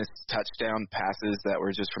 like missed touchdown passes that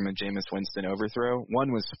were just from a Jameis Winston overthrow.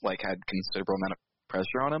 One was like had considerable amount of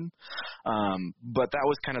pressure on him. But that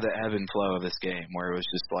was kind of the ebb and flow of this game, where it was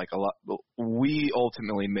just like a lot. We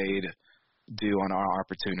ultimately made do on our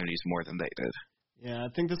opportunities more than they did. Yeah, I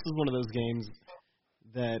think this is one of those games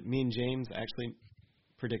that me and James actually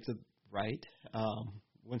predicted right.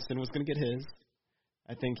 Winston was going to get his.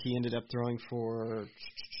 I think he ended up throwing for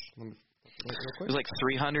it was like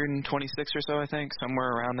 326 or so, I think, somewhere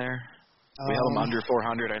around there. We held him under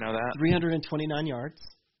 400, I know that. 329 yards.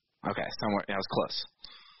 Okay, somewhere. Yeah, it was close.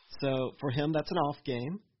 So for him, that's an off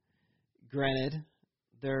game. Granted,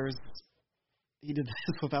 he did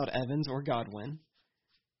this without Evans or Godwin.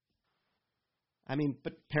 I mean,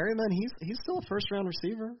 but Perryman, he's still a first-round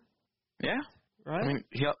receiver. Yeah. Right? I mean,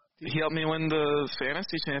 he helped me win the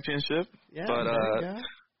fantasy championship. Yeah, but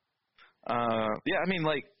yeah, I mean,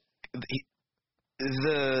 like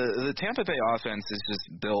the Tampa Bay offense is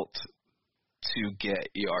just built to get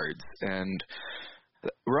yards, and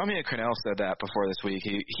Romeo Crennel said that before this week.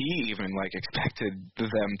 He even like expected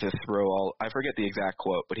them to throw all. I forget the exact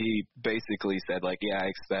quote, but he basically said like, yeah, I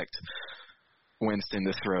expect Winston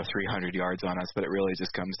to throw 300 yards on us, but it really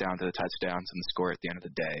just comes down to the touchdowns and the score at the end of the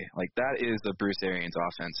day. Like, that is the Bruce Arians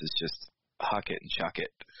offense, is just huck it and chuck it.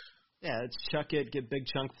 Yeah, it's chuck it, get big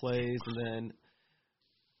chunk plays, and then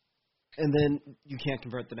and then you can't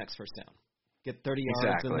convert the next first down. Get 30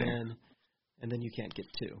 yards, Exactly. and then you can't get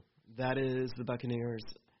 2. That is the Buccaneers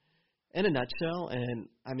in a nutshell. And,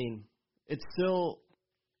 I mean, it's going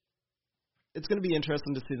to be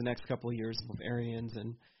interesting to see the next couple of years with Arians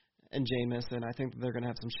and Jameis, and I think they're going to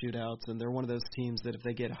have some shootouts, and they're one of those teams that if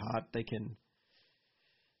they get hot, they can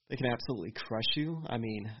absolutely crush you. I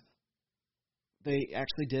mean, they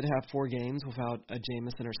actually did have 4 games without a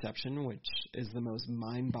Jameis interception, which is the most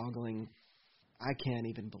mind-boggling. I can't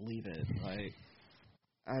even believe it. Like,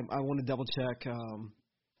 I want to double-check,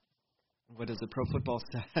 what is it, Pro Football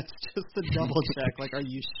Stats, just to double-check. Like, are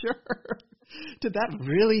you sure? Did that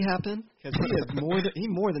really happen? Because he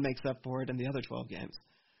more than makes up for it in the other 12 games.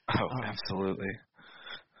 Oh, absolutely.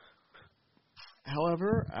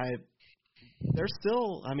 However, they're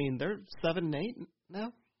still, I mean, they're 7-8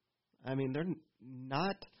 now. I mean,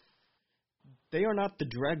 they are not the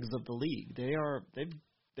dregs of the league.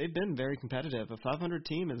 They've been very competitive. A 500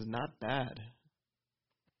 team is not bad.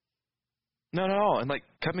 No, no, and like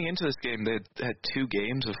coming into this game, they had 2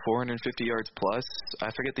 games of 450 yards plus.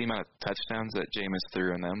 I forget the amount of touchdowns that Jameis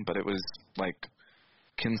threw in them, but it was like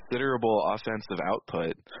considerable offensive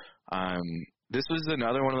output. This was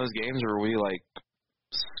another one of those games where we like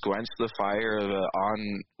quenched the fire of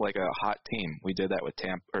on like a hot team. We did that with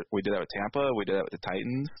Tampa. We did that with the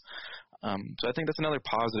Titans. So I think that's another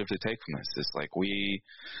positive to take from this. Is like we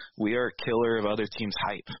are a killer of other teams'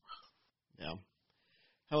 hype. Yeah.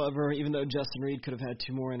 However, even though Justin Reed could have had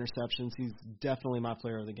 2 more interceptions, he's definitely my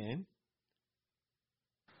player of the game.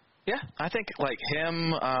 Yeah, I think like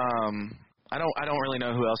him. I don't really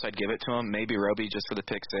know who else I'd give it to him. Maybe Roby just for the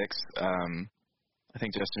pick 6. I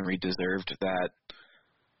think Justin Reed deserved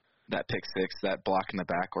that pick 6, that block in the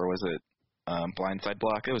back, or was it blindside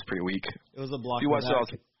block? It was pretty weak. It was a block. If you watched all,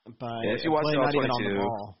 if you watched all not 22, even on the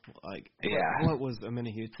ball. Like, yeah. What was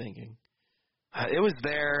Omenihu thinking? It was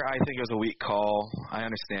there. I think it was a weak call. I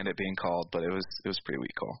understand it being called, but it was a pretty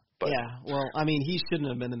weak call. But, yeah, well, I mean, he shouldn't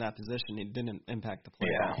have been in that position. He didn't impact the play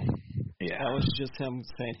at all. Yeah. That was just him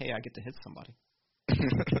saying, hey, I get to hit somebody.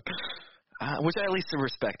 Which I at least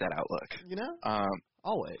respect that outlook. You know?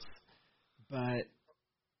 Always. But,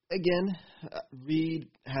 again, Reed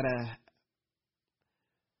had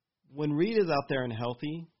when Reed is out there and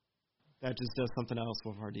healthy, that just does something else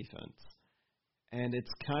with our defense. And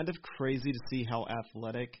it's kind of crazy to see how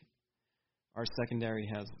athletic our secondary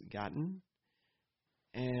has gotten.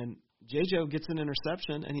 And J.J. gets an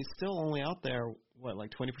interception, and he's still only out there,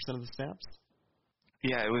 like 20% of the snaps?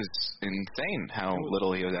 Yeah, it was insane how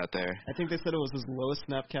little he was out there. I think they said it was his lowest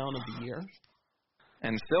snap count of the year.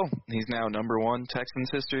 And still, he's now number 1 Texans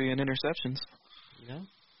history in interceptions. Yeah.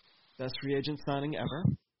 Best free agent signing ever.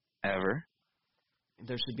 Ever.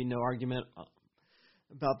 There should be no argument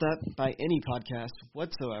about that by any podcast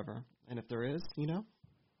whatsoever. And if there is,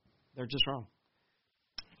 they're just wrong.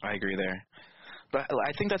 I agree there. But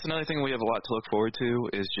I think that's another thing we have a lot to look forward to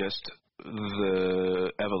is just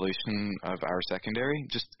the evolution of our secondary.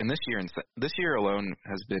 Just in this year alone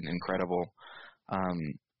has been incredible.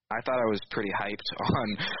 I thought I was pretty hyped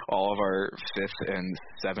on all of our 5th and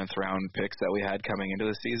 7th round picks that we had coming into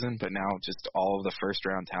the season, but now just all of the first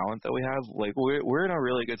round talent that we have, like we're in a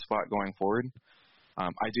really good spot going forward.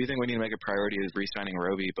 I do think we need to make a priority of re-signing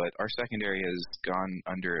Roby, but our secondary has gone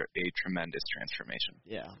under a tremendous transformation.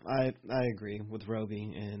 Yeah, I agree with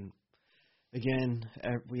Roby, and again,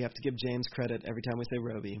 we have to give James credit every time we say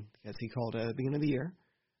Roby because he called it at the beginning of the year.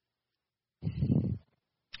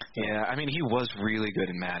 Yeah, I mean, he was really good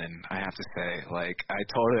in Madden, I have to say. Like, I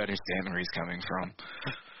totally understand where he's coming from.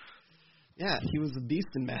 Yeah, he was a beast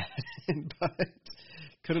in Madden, but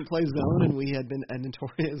couldn't play zone, and we had been a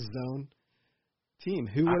notorious zone team.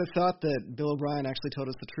 Who would have thought that Bill O'Brien actually told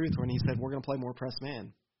us the truth when he said we're going to play more press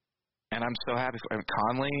man? And I'm so happy.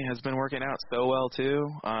 Conley has been working out so well, too,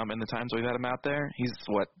 in the times we've had him out there. He's,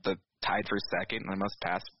 tied for 2nd in the most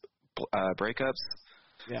pass breakups?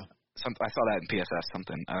 Yeah. I saw that in PFF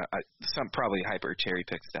something. Some probably hyper cherry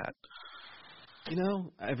pick stat.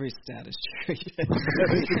 Every stat is cherry pick.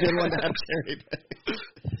 It's a good one to have cherry pick.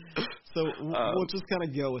 So we'll just kind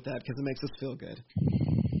of go with that because it makes us feel good.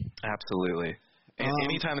 Absolutely.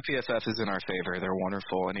 Anytime the PFF is in our favor, they're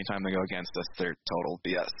wonderful. Anytime they go against us, they're total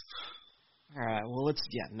BS. All right. Well,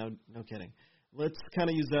 no kidding. Let's kind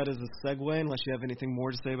of use that as a segue, unless you have anything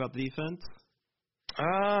more to say about the defense.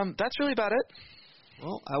 That's really about it.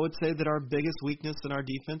 Well, I would say that our biggest weakness in our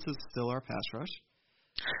defense is still our pass rush.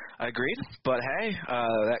 Agreed. But, hey,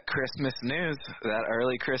 that Christmas news, that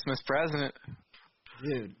early Christmas present.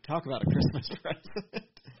 Dude, talk about a Christmas present.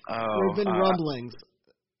 Oh, there have been rumblings.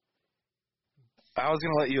 I was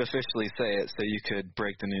going to let you officially say it so you could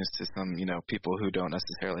break the news to some, people who don't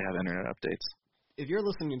necessarily have internet updates. If you're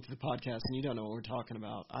listening to the podcast and you don't know what we're talking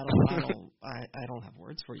about, I don't have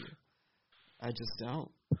words for you. I just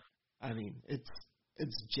don't. I mean, it's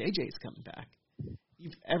JJ's coming back.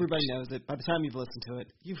 Everybody knows it. By the time you've listened to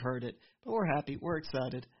it, you've heard it. But we're happy. We're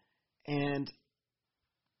excited. And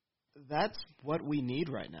that's what we need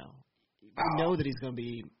right now. We know that he's going to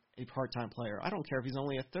be a part-time player. I don't care if he's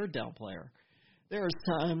only a third-down player. There are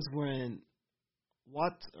times when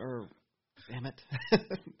damn it.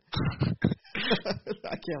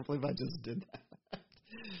 I can't believe I just did that.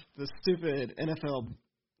 The stupid NFL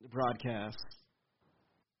broadcast.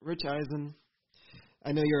 Rich Eisen,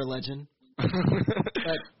 I know you're a legend, but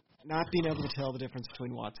not being able to tell the difference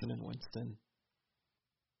between Watson and Winston.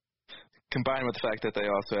 Combined with the fact that they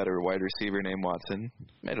also had a wide receiver named Watson,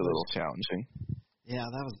 made it a little challenging. Yeah,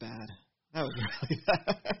 that was bad. That was really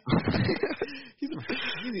bad. He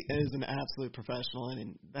is an absolute professional,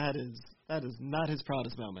 and that is not his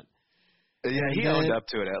proudest moment. Yeah, he owned up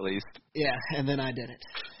to it at least. Yeah, and then I did it.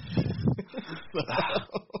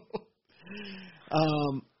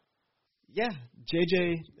 Yeah,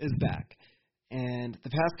 JJ is back. And the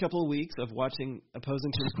past couple of weeks of watching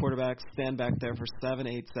opposing teams' quarterbacks stand back there for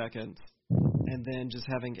 7-8 seconds and then just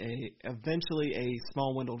having eventually a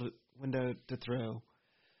small window to throw.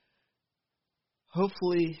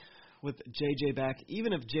 Hopefully with JJ back,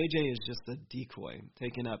 even if JJ is just a decoy,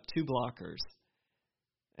 taking up 2 blockers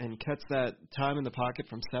and cuts that time in the pocket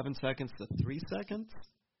from 7 seconds to 3 seconds,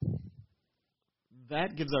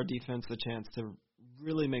 that gives our defense a chance to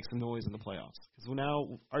really make some noise in the playoffs. Because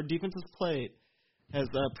now our defense has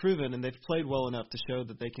proven, and they've played well enough to show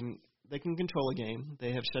that they can control a game.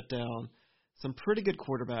 They have shut down some pretty good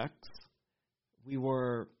quarterbacks. We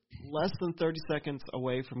were less than 30 seconds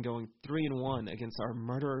away from going 3-1 against our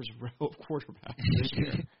murderer's row of quarterbacks this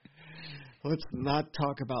year. Let's not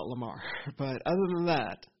talk about Lamar. But other than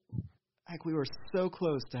that, we were so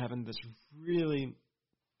close to having this really,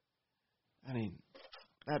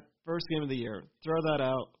 that first game of the year, throw that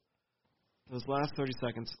out. Those last 30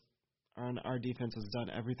 seconds, our defense has done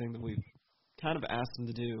everything that we've kind of asked them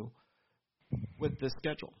to do with this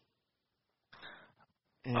schedule.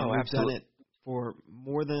 And we've done it for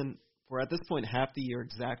at this point, half the year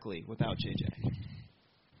exactly without JJ.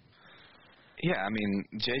 Yeah,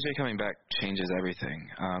 JJ coming back changes everything.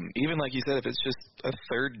 Even like you said, if it's just a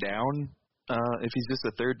third down, if he's just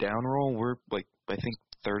a third down role, we're I think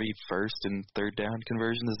 31st in third down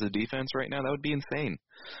conversions as a defense right now. That would be insane.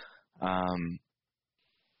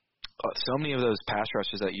 So many of those pass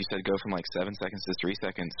rushes that you said go from 7 seconds to 3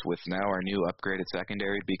 seconds with now our new upgraded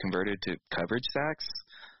secondary be converted to coverage sacks.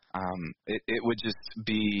 It would just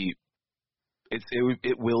be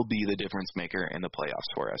it will be the difference maker in the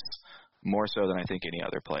playoffs for us. More so than I think any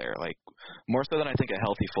other player. More so than I think a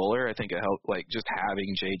healthy Fuller. I think just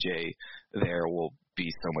having JJ there will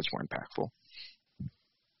be so much more impactful.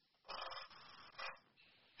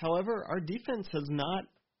 However, our defense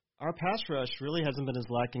our pass rush really hasn't been as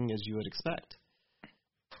lacking as you would expect.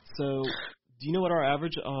 So, do you know what our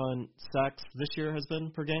average on sacks this year has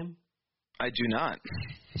been per game? I do not.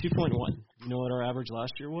 2.1. You know what our average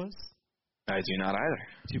last year was? I do not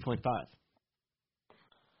either. 2.5.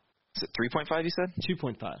 Is it 3.5 you said?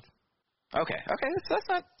 2.5. Okay. That's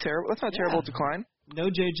not terrible. That's not terrible decline. No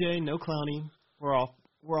JJ, no Clowney. We're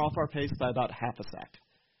off our pace by about half a sack.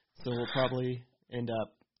 So we'll probably end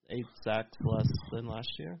up 8 sacks less than last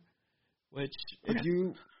year. Which, if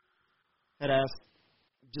you had asked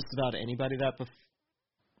just about anybody that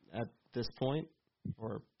at this point,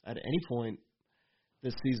 or at any point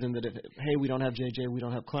this season, that hey, we don't have JJ, we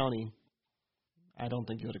don't have Clowney, I don't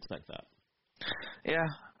think you would expect that. Yeah.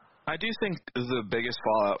 I do think the biggest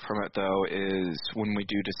fallout from it, though, is when we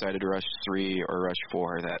do decide to rush 3 or rush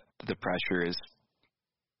 4, that the pressure is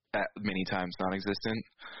at many times non-existent.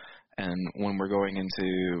 And when we're going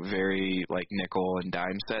into very, nickel and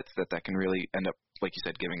dime sets, that can really end up, like you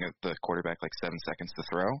said, giving the quarterback, 7 seconds to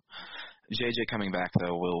throw. JJ coming back,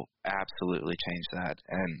 though, will absolutely change that.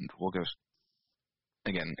 And we'll go,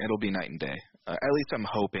 again, it'll be night and day. At least I'm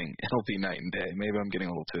hoping it'll be night and day. Maybe I'm getting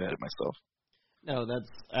a little too ahead of myself. No, that's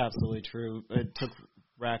absolutely true. It took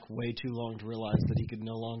Rack way too long to realize that he could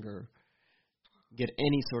no longer get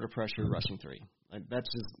any sort of pressure rushing 3. That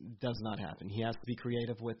just does not happen. He has to be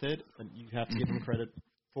creative with it, and you have to give him credit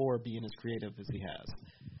for being as creative as he has.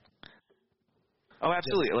 Oh,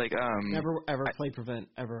 absolutely. Just never, ever play prevent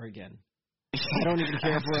ever again. I don't even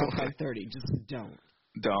care if we're up by 30. Just don't.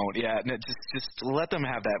 Don't. Yeah, no, just let them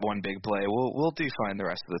have that one big play. We'll do fine the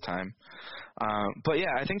rest of the time. But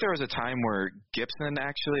yeah, I think there was a time where Gibson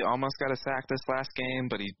actually almost got a sack this last game,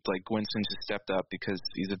 but Winston just stepped up because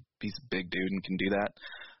he's a big dude and can do that.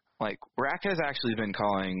 Like, Rack has actually been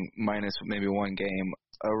calling, minus maybe one game,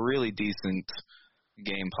 a really decent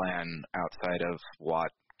game plan outside of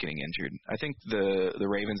Watt getting injured. I think the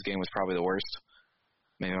Ravens game was probably the worst.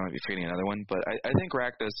 Maybe I might be forgetting another one, but I think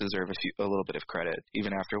Rack does deserve a little bit of credit,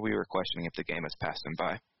 even after we were questioning if the game has passed him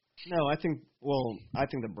by. No, I think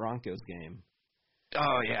the Broncos game.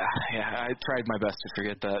 Oh, yeah. I tried my best to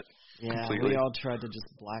forget that completely. We all tried to just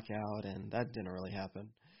black out, and that didn't really happen.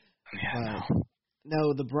 Yeah,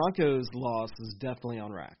 No, the Broncos loss is definitely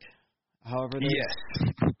on Rack. However, yes,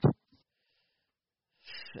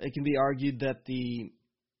 it can be argued that the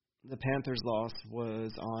Panthers' loss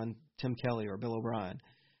was on Tim Kelly or Bill O'Brien,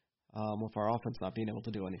 with our offense not being able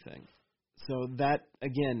to do anything. So that,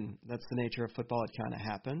 again, that's the nature of football. It kind of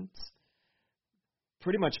happens.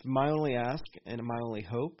 Pretty much my only ask and my only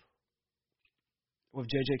hope with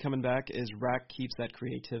JJ coming back is Rack keeps that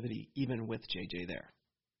creativity even with JJ there.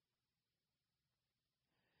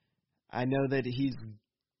 I know that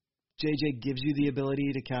JJ gives you the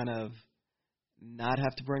ability to kind of not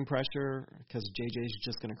have to bring pressure because JJ is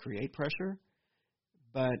just going to create pressure.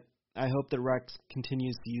 But I hope that Rex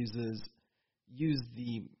continues to use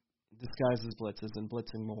the disguises blitzes and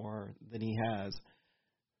blitzing more than he has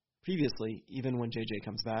previously, even when JJ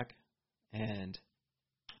comes back. And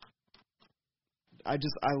I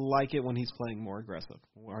like it when he's playing more aggressive,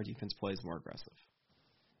 when our defense plays more aggressive.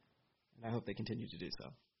 And I hope they continue to do so.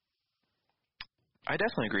 I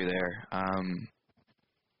definitely agree there.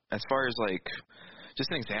 As far as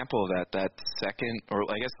just an example of that second, or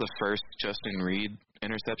I guess the first Justin Reed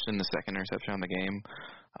interception, the second interception on the game,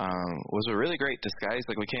 was a really great disguise.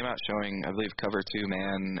 We came out showing, I believe, cover 2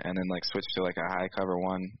 man, and then switched to a high cover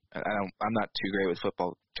 1. I'm not too great with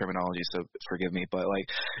football terminology, so forgive me, but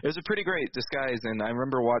it was a pretty great disguise. And I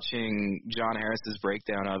remember watching John Harris's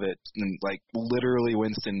breakdown of it, and literally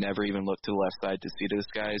Winston never even looked to the left side to see the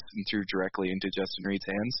disguise and threw directly into Justin Reed's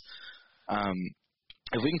hands.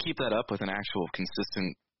 If we can keep that up with an actual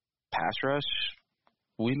consistent pass rush,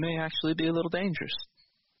 we may actually be a little dangerous.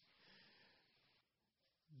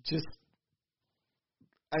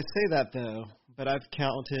 I say that though, but I've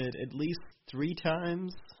counted at least 3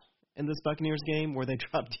 times in this Buccaneers game where they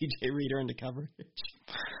dropped DJ Reader into coverage.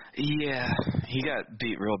 Yeah, he got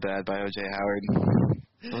beat real bad by O.J. Howard.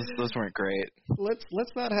 Those weren't great. Let's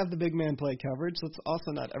not have the big man play coverage. Let's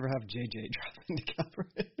also not ever have JJ drop into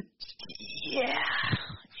coverage. Yeah.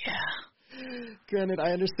 Granted,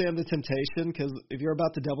 I understand the temptation because if you're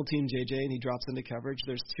about to double team JJ and he drops into coverage,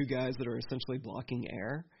 there's 2 guys that are essentially blocking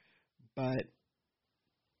air. But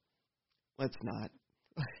let's not.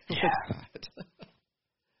 Yeah. Let's not.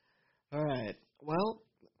 All right. Well,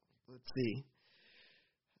 let's see.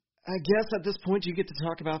 I guess at this point you get to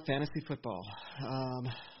talk about fantasy football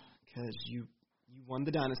because you won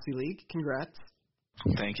the Dynasty League. Congrats.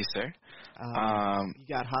 Thank you, sir. You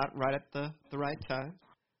got hot right at the right time.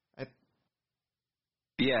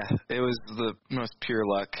 Yeah, it was the most pure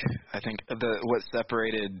luck. I think what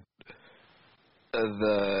separated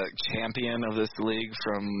the champion of this league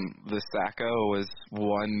from the Sacco was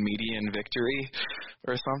one median victory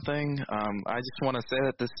or something. I just want to say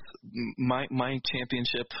that my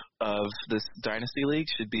championship of this Dynasty League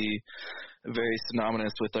should be very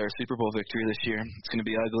synonymous with our Super Bowl victory this year. It's going to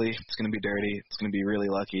be ugly. It's going to be dirty. It's going to be really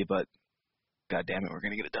lucky, but God damn it, we're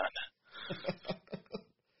going to get it done.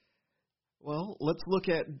 Well, let's look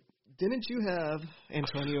at, didn't you have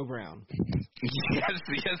Antonio Brown? Yes.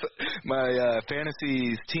 My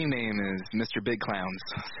fantasy team name is Mr. Big Clowns.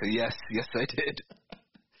 So yes, I did.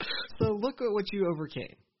 So look at what you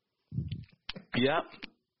overcame. Yep.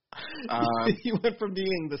 You went from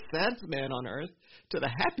being the saddest man on earth to the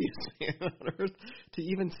happiest man on earth to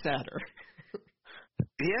even sadder.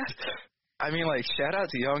 Yeah. I mean, shout out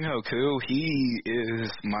to Young Ho Koo. He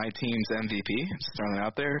is my team's MVP. Just throwing it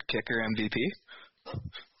out there. Kicker MVP.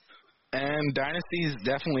 And Dynasty's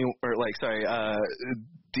definitely,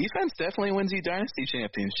 defense definitely wins you Dynasty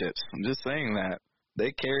championships. I'm just saying that.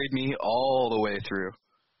 They carried me all the way through.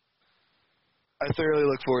 I thoroughly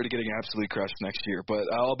look forward to getting absolutely crushed next year, but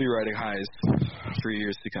I'll be riding highs for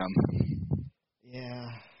years to come. Yeah.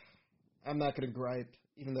 I'm not going to gripe,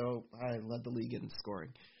 even though I led the league in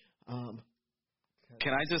scoring.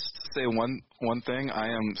 Can I just say one thing? I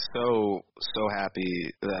am so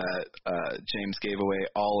happy that James gave away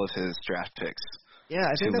all of his draft picks. Yeah,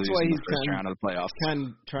 I think that's why he's first round of the playoffs. kind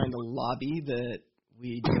of trying to lobby that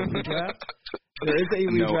we do a redraft. There is a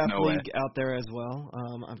redraft no way. league out there as well.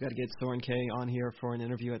 I've got to get Soren K on here for an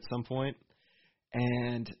interview at some point.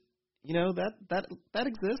 And, you know, that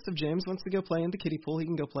exists. If James wants to go play in the kiddie pool, he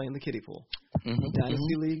can go play in the kiddie pool.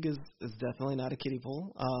 Dynasty League is definitely not a kiddie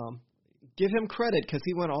pool. Give him credit because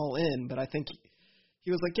he went all in, but I think he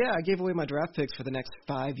was like, yeah, I gave away my draft picks for the next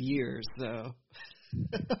 5 years, so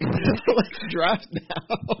let's draft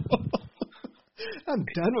now. I'm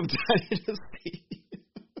done with Dynasty.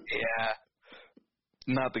 Yeah.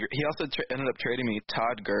 Not the. He also ended up trading me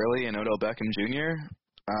Todd Gurley and Odell Beckham Jr.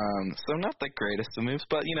 So not the greatest of moves,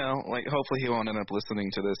 but you know, like hopefully he won't end up listening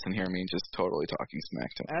to this and hear me just totally talking smack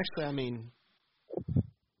to him. Actually, I mean,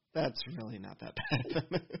 that's really not that bad of a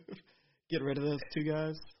move. Get rid of those two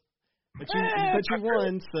guys. But you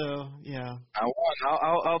won, so yeah. I won.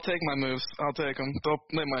 I'll take my moves. I'll take them.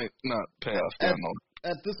 They might not pay off down the line.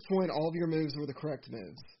 At this point, all of your moves were the correct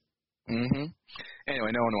moves.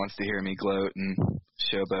 Anyway, no one wants to hear me gloat and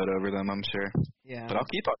showboat over them, I'm sure. Yeah. But I'll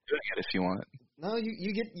keep on doing it if you want it. No,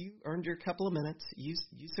 you earned your couple of minutes. You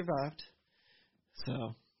survived.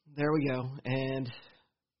 So there we go. And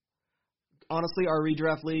honestly, our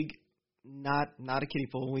redraft league, not a kiddie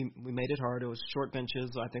pool. We made it hard. It was short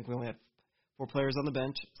benches. I think we only had 4 players on the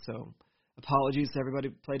bench. So apologies to everybody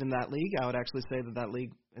who played in that league. I would actually say that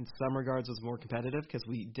league, in some regards, was more competitive because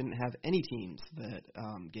we didn't have any teams that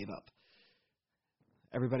gave up.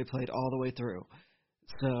 Everybody played all the way through.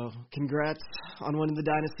 So congrats on winning the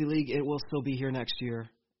Dynasty League. It will still be here next year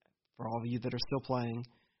for all of you that are still playing.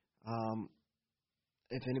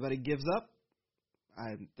 If anybody gives up,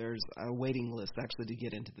 there's a waiting list actually to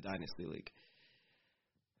get into the Dynasty League.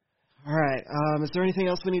 All right. Is there anything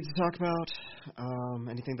else we need to talk about?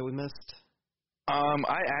 Anything that we missed?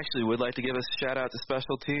 I actually would like to give a shout-out to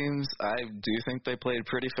special teams. I do think they played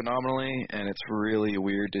pretty phenomenally, and it's really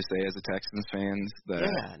weird to say as a Texans fan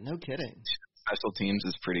that no kidding. Special teams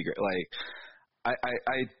is pretty great. Like, I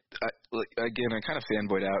kind of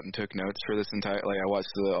fanboyed out and took notes for this entire. Like, I watched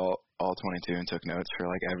all 22 and took notes for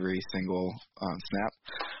like every single snap.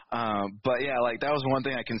 But yeah, like that was one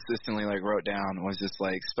thing I consistently like wrote down was just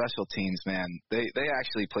like special teams. Man, they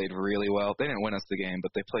actually played really well. They didn't win us the game,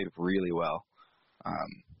 but they played really well.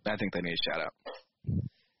 I think they need a shout out.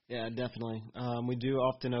 Yeah, definitely. We do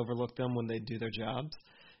often overlook them when they do their jobs,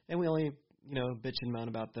 and we only bitch and moan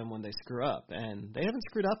about them when they screw up, and they haven't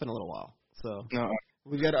screwed up in a little while. So no,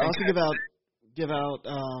 we've got to also give out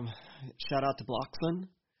shout out to Blockson.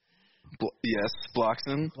 Yes, Blockson.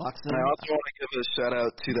 And I also want to give a shout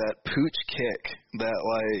out to that pooch kick, that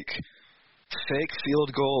like fake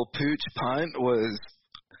field goal pooch punt was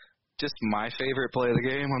just my favorite play of the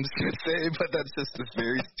game. I'm just gonna say, but that's just a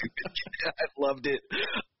very stupid kick.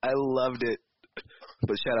 I loved it.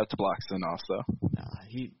 But shout out to Blockson also.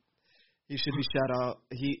 He should be shout out.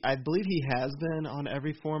 I believe he has been on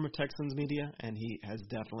every form of Texans media, and he has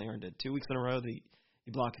definitely earned it. 2 weeks in a row, he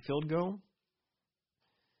blocked a field goal.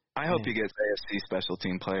 I hope he gets AFC Special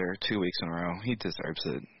Team Player 2 weeks in a row. He deserves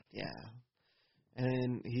it. Yeah,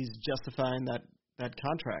 and he's justifying that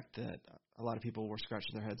contract that a lot of people were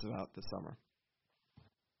scratching their heads about this summer.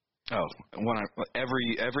 Oh,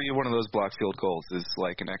 every one of those blocked field goals is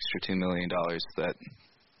like an extra $2 million that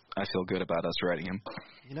I feel good about us writing him.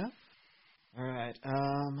 All right.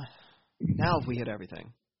 Now if we hit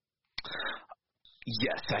everything.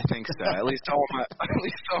 Yes, I think so. At least all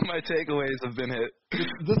my takeaways have been hit.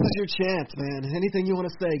 This is your chance, man. Anything you want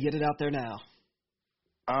to say, get it out there now.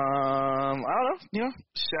 I don't know.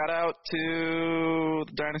 Shout out to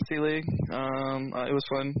the Dynasty League. It was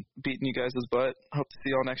fun beating you guys' butt. Hope to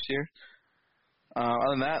see y'all next year.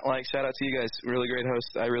 Other than that, shout out to you guys. Really great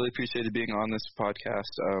host. I really appreciated being on this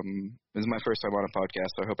podcast. This is my first time on a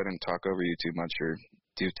podcast, so I hope I didn't talk over you too much or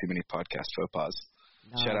do too many podcast faux pas.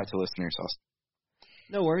 Shout out to listeners also.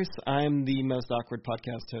 No worries. I'm the most awkward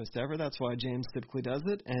podcast host ever. That's why James typically does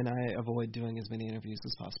it, and I avoid doing as many interviews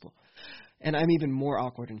as possible. And I'm even more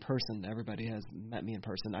awkward in person. Everybody has met me in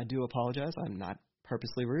person. I do apologize. I'm not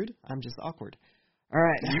purposely rude. I'm just awkward. All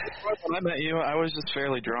right. When I met you, I was just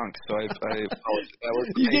fairly drunk, so I apologize.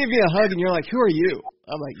 You gave me a hug, and you're like, who are you?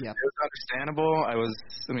 I'm like, yeah. It was understandable. It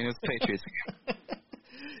was Patriots again.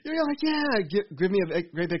 You're like, yeah, give me a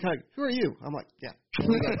great big hug. Who are you? I'm like, yeah.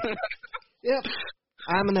 Yep.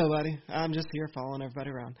 I'm a nobody. I'm just here following everybody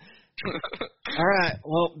around. All right.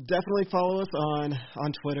 Well, definitely follow us on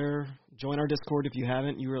Twitter. Join our Discord if you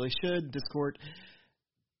haven't. You really should. Discord.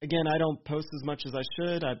 Again, I don't post as much as I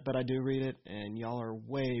should, but I do read it, and y'all are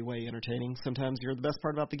way, way entertaining. Sometimes you're the best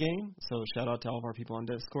part about the game, so shout out to all of our people on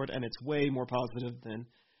Discord, and it's way more positive than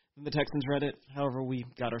the Texans Reddit. However, we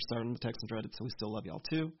got our start on the Texans Reddit, so we still love y'all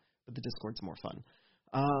too, but the Discord's more fun.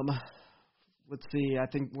 Let's see. I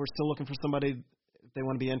think we're still looking for somebody if they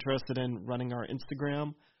want to be interested in running our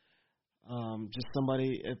Instagram. Just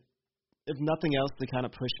somebody, if nothing else, to kind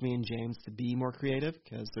of push me and James to be more creative,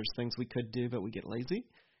 because there's things we could do, but we get lazy.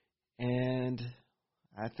 And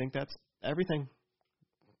I think that's everything.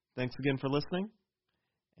 Thanks again for listening,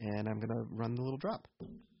 and I'm going to run the little drop.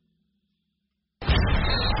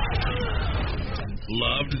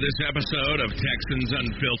 Loved this episode of Texans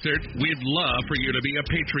Unfiltered? We'd love for you to be a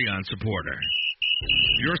Patreon supporter.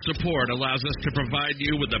 Your support allows us to provide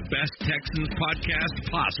you with the best Texans podcast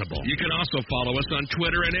possible. You can also follow us on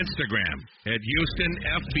Twitter and Instagram at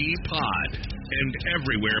HoustonFBPod and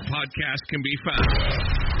everywhere podcasts can be found.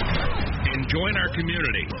 And join our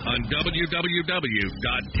community on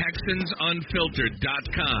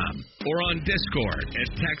www.texansunfiltered.com or on Discord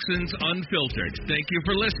at Texans Unfiltered. Thank you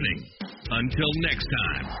for listening. Until next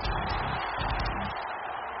time.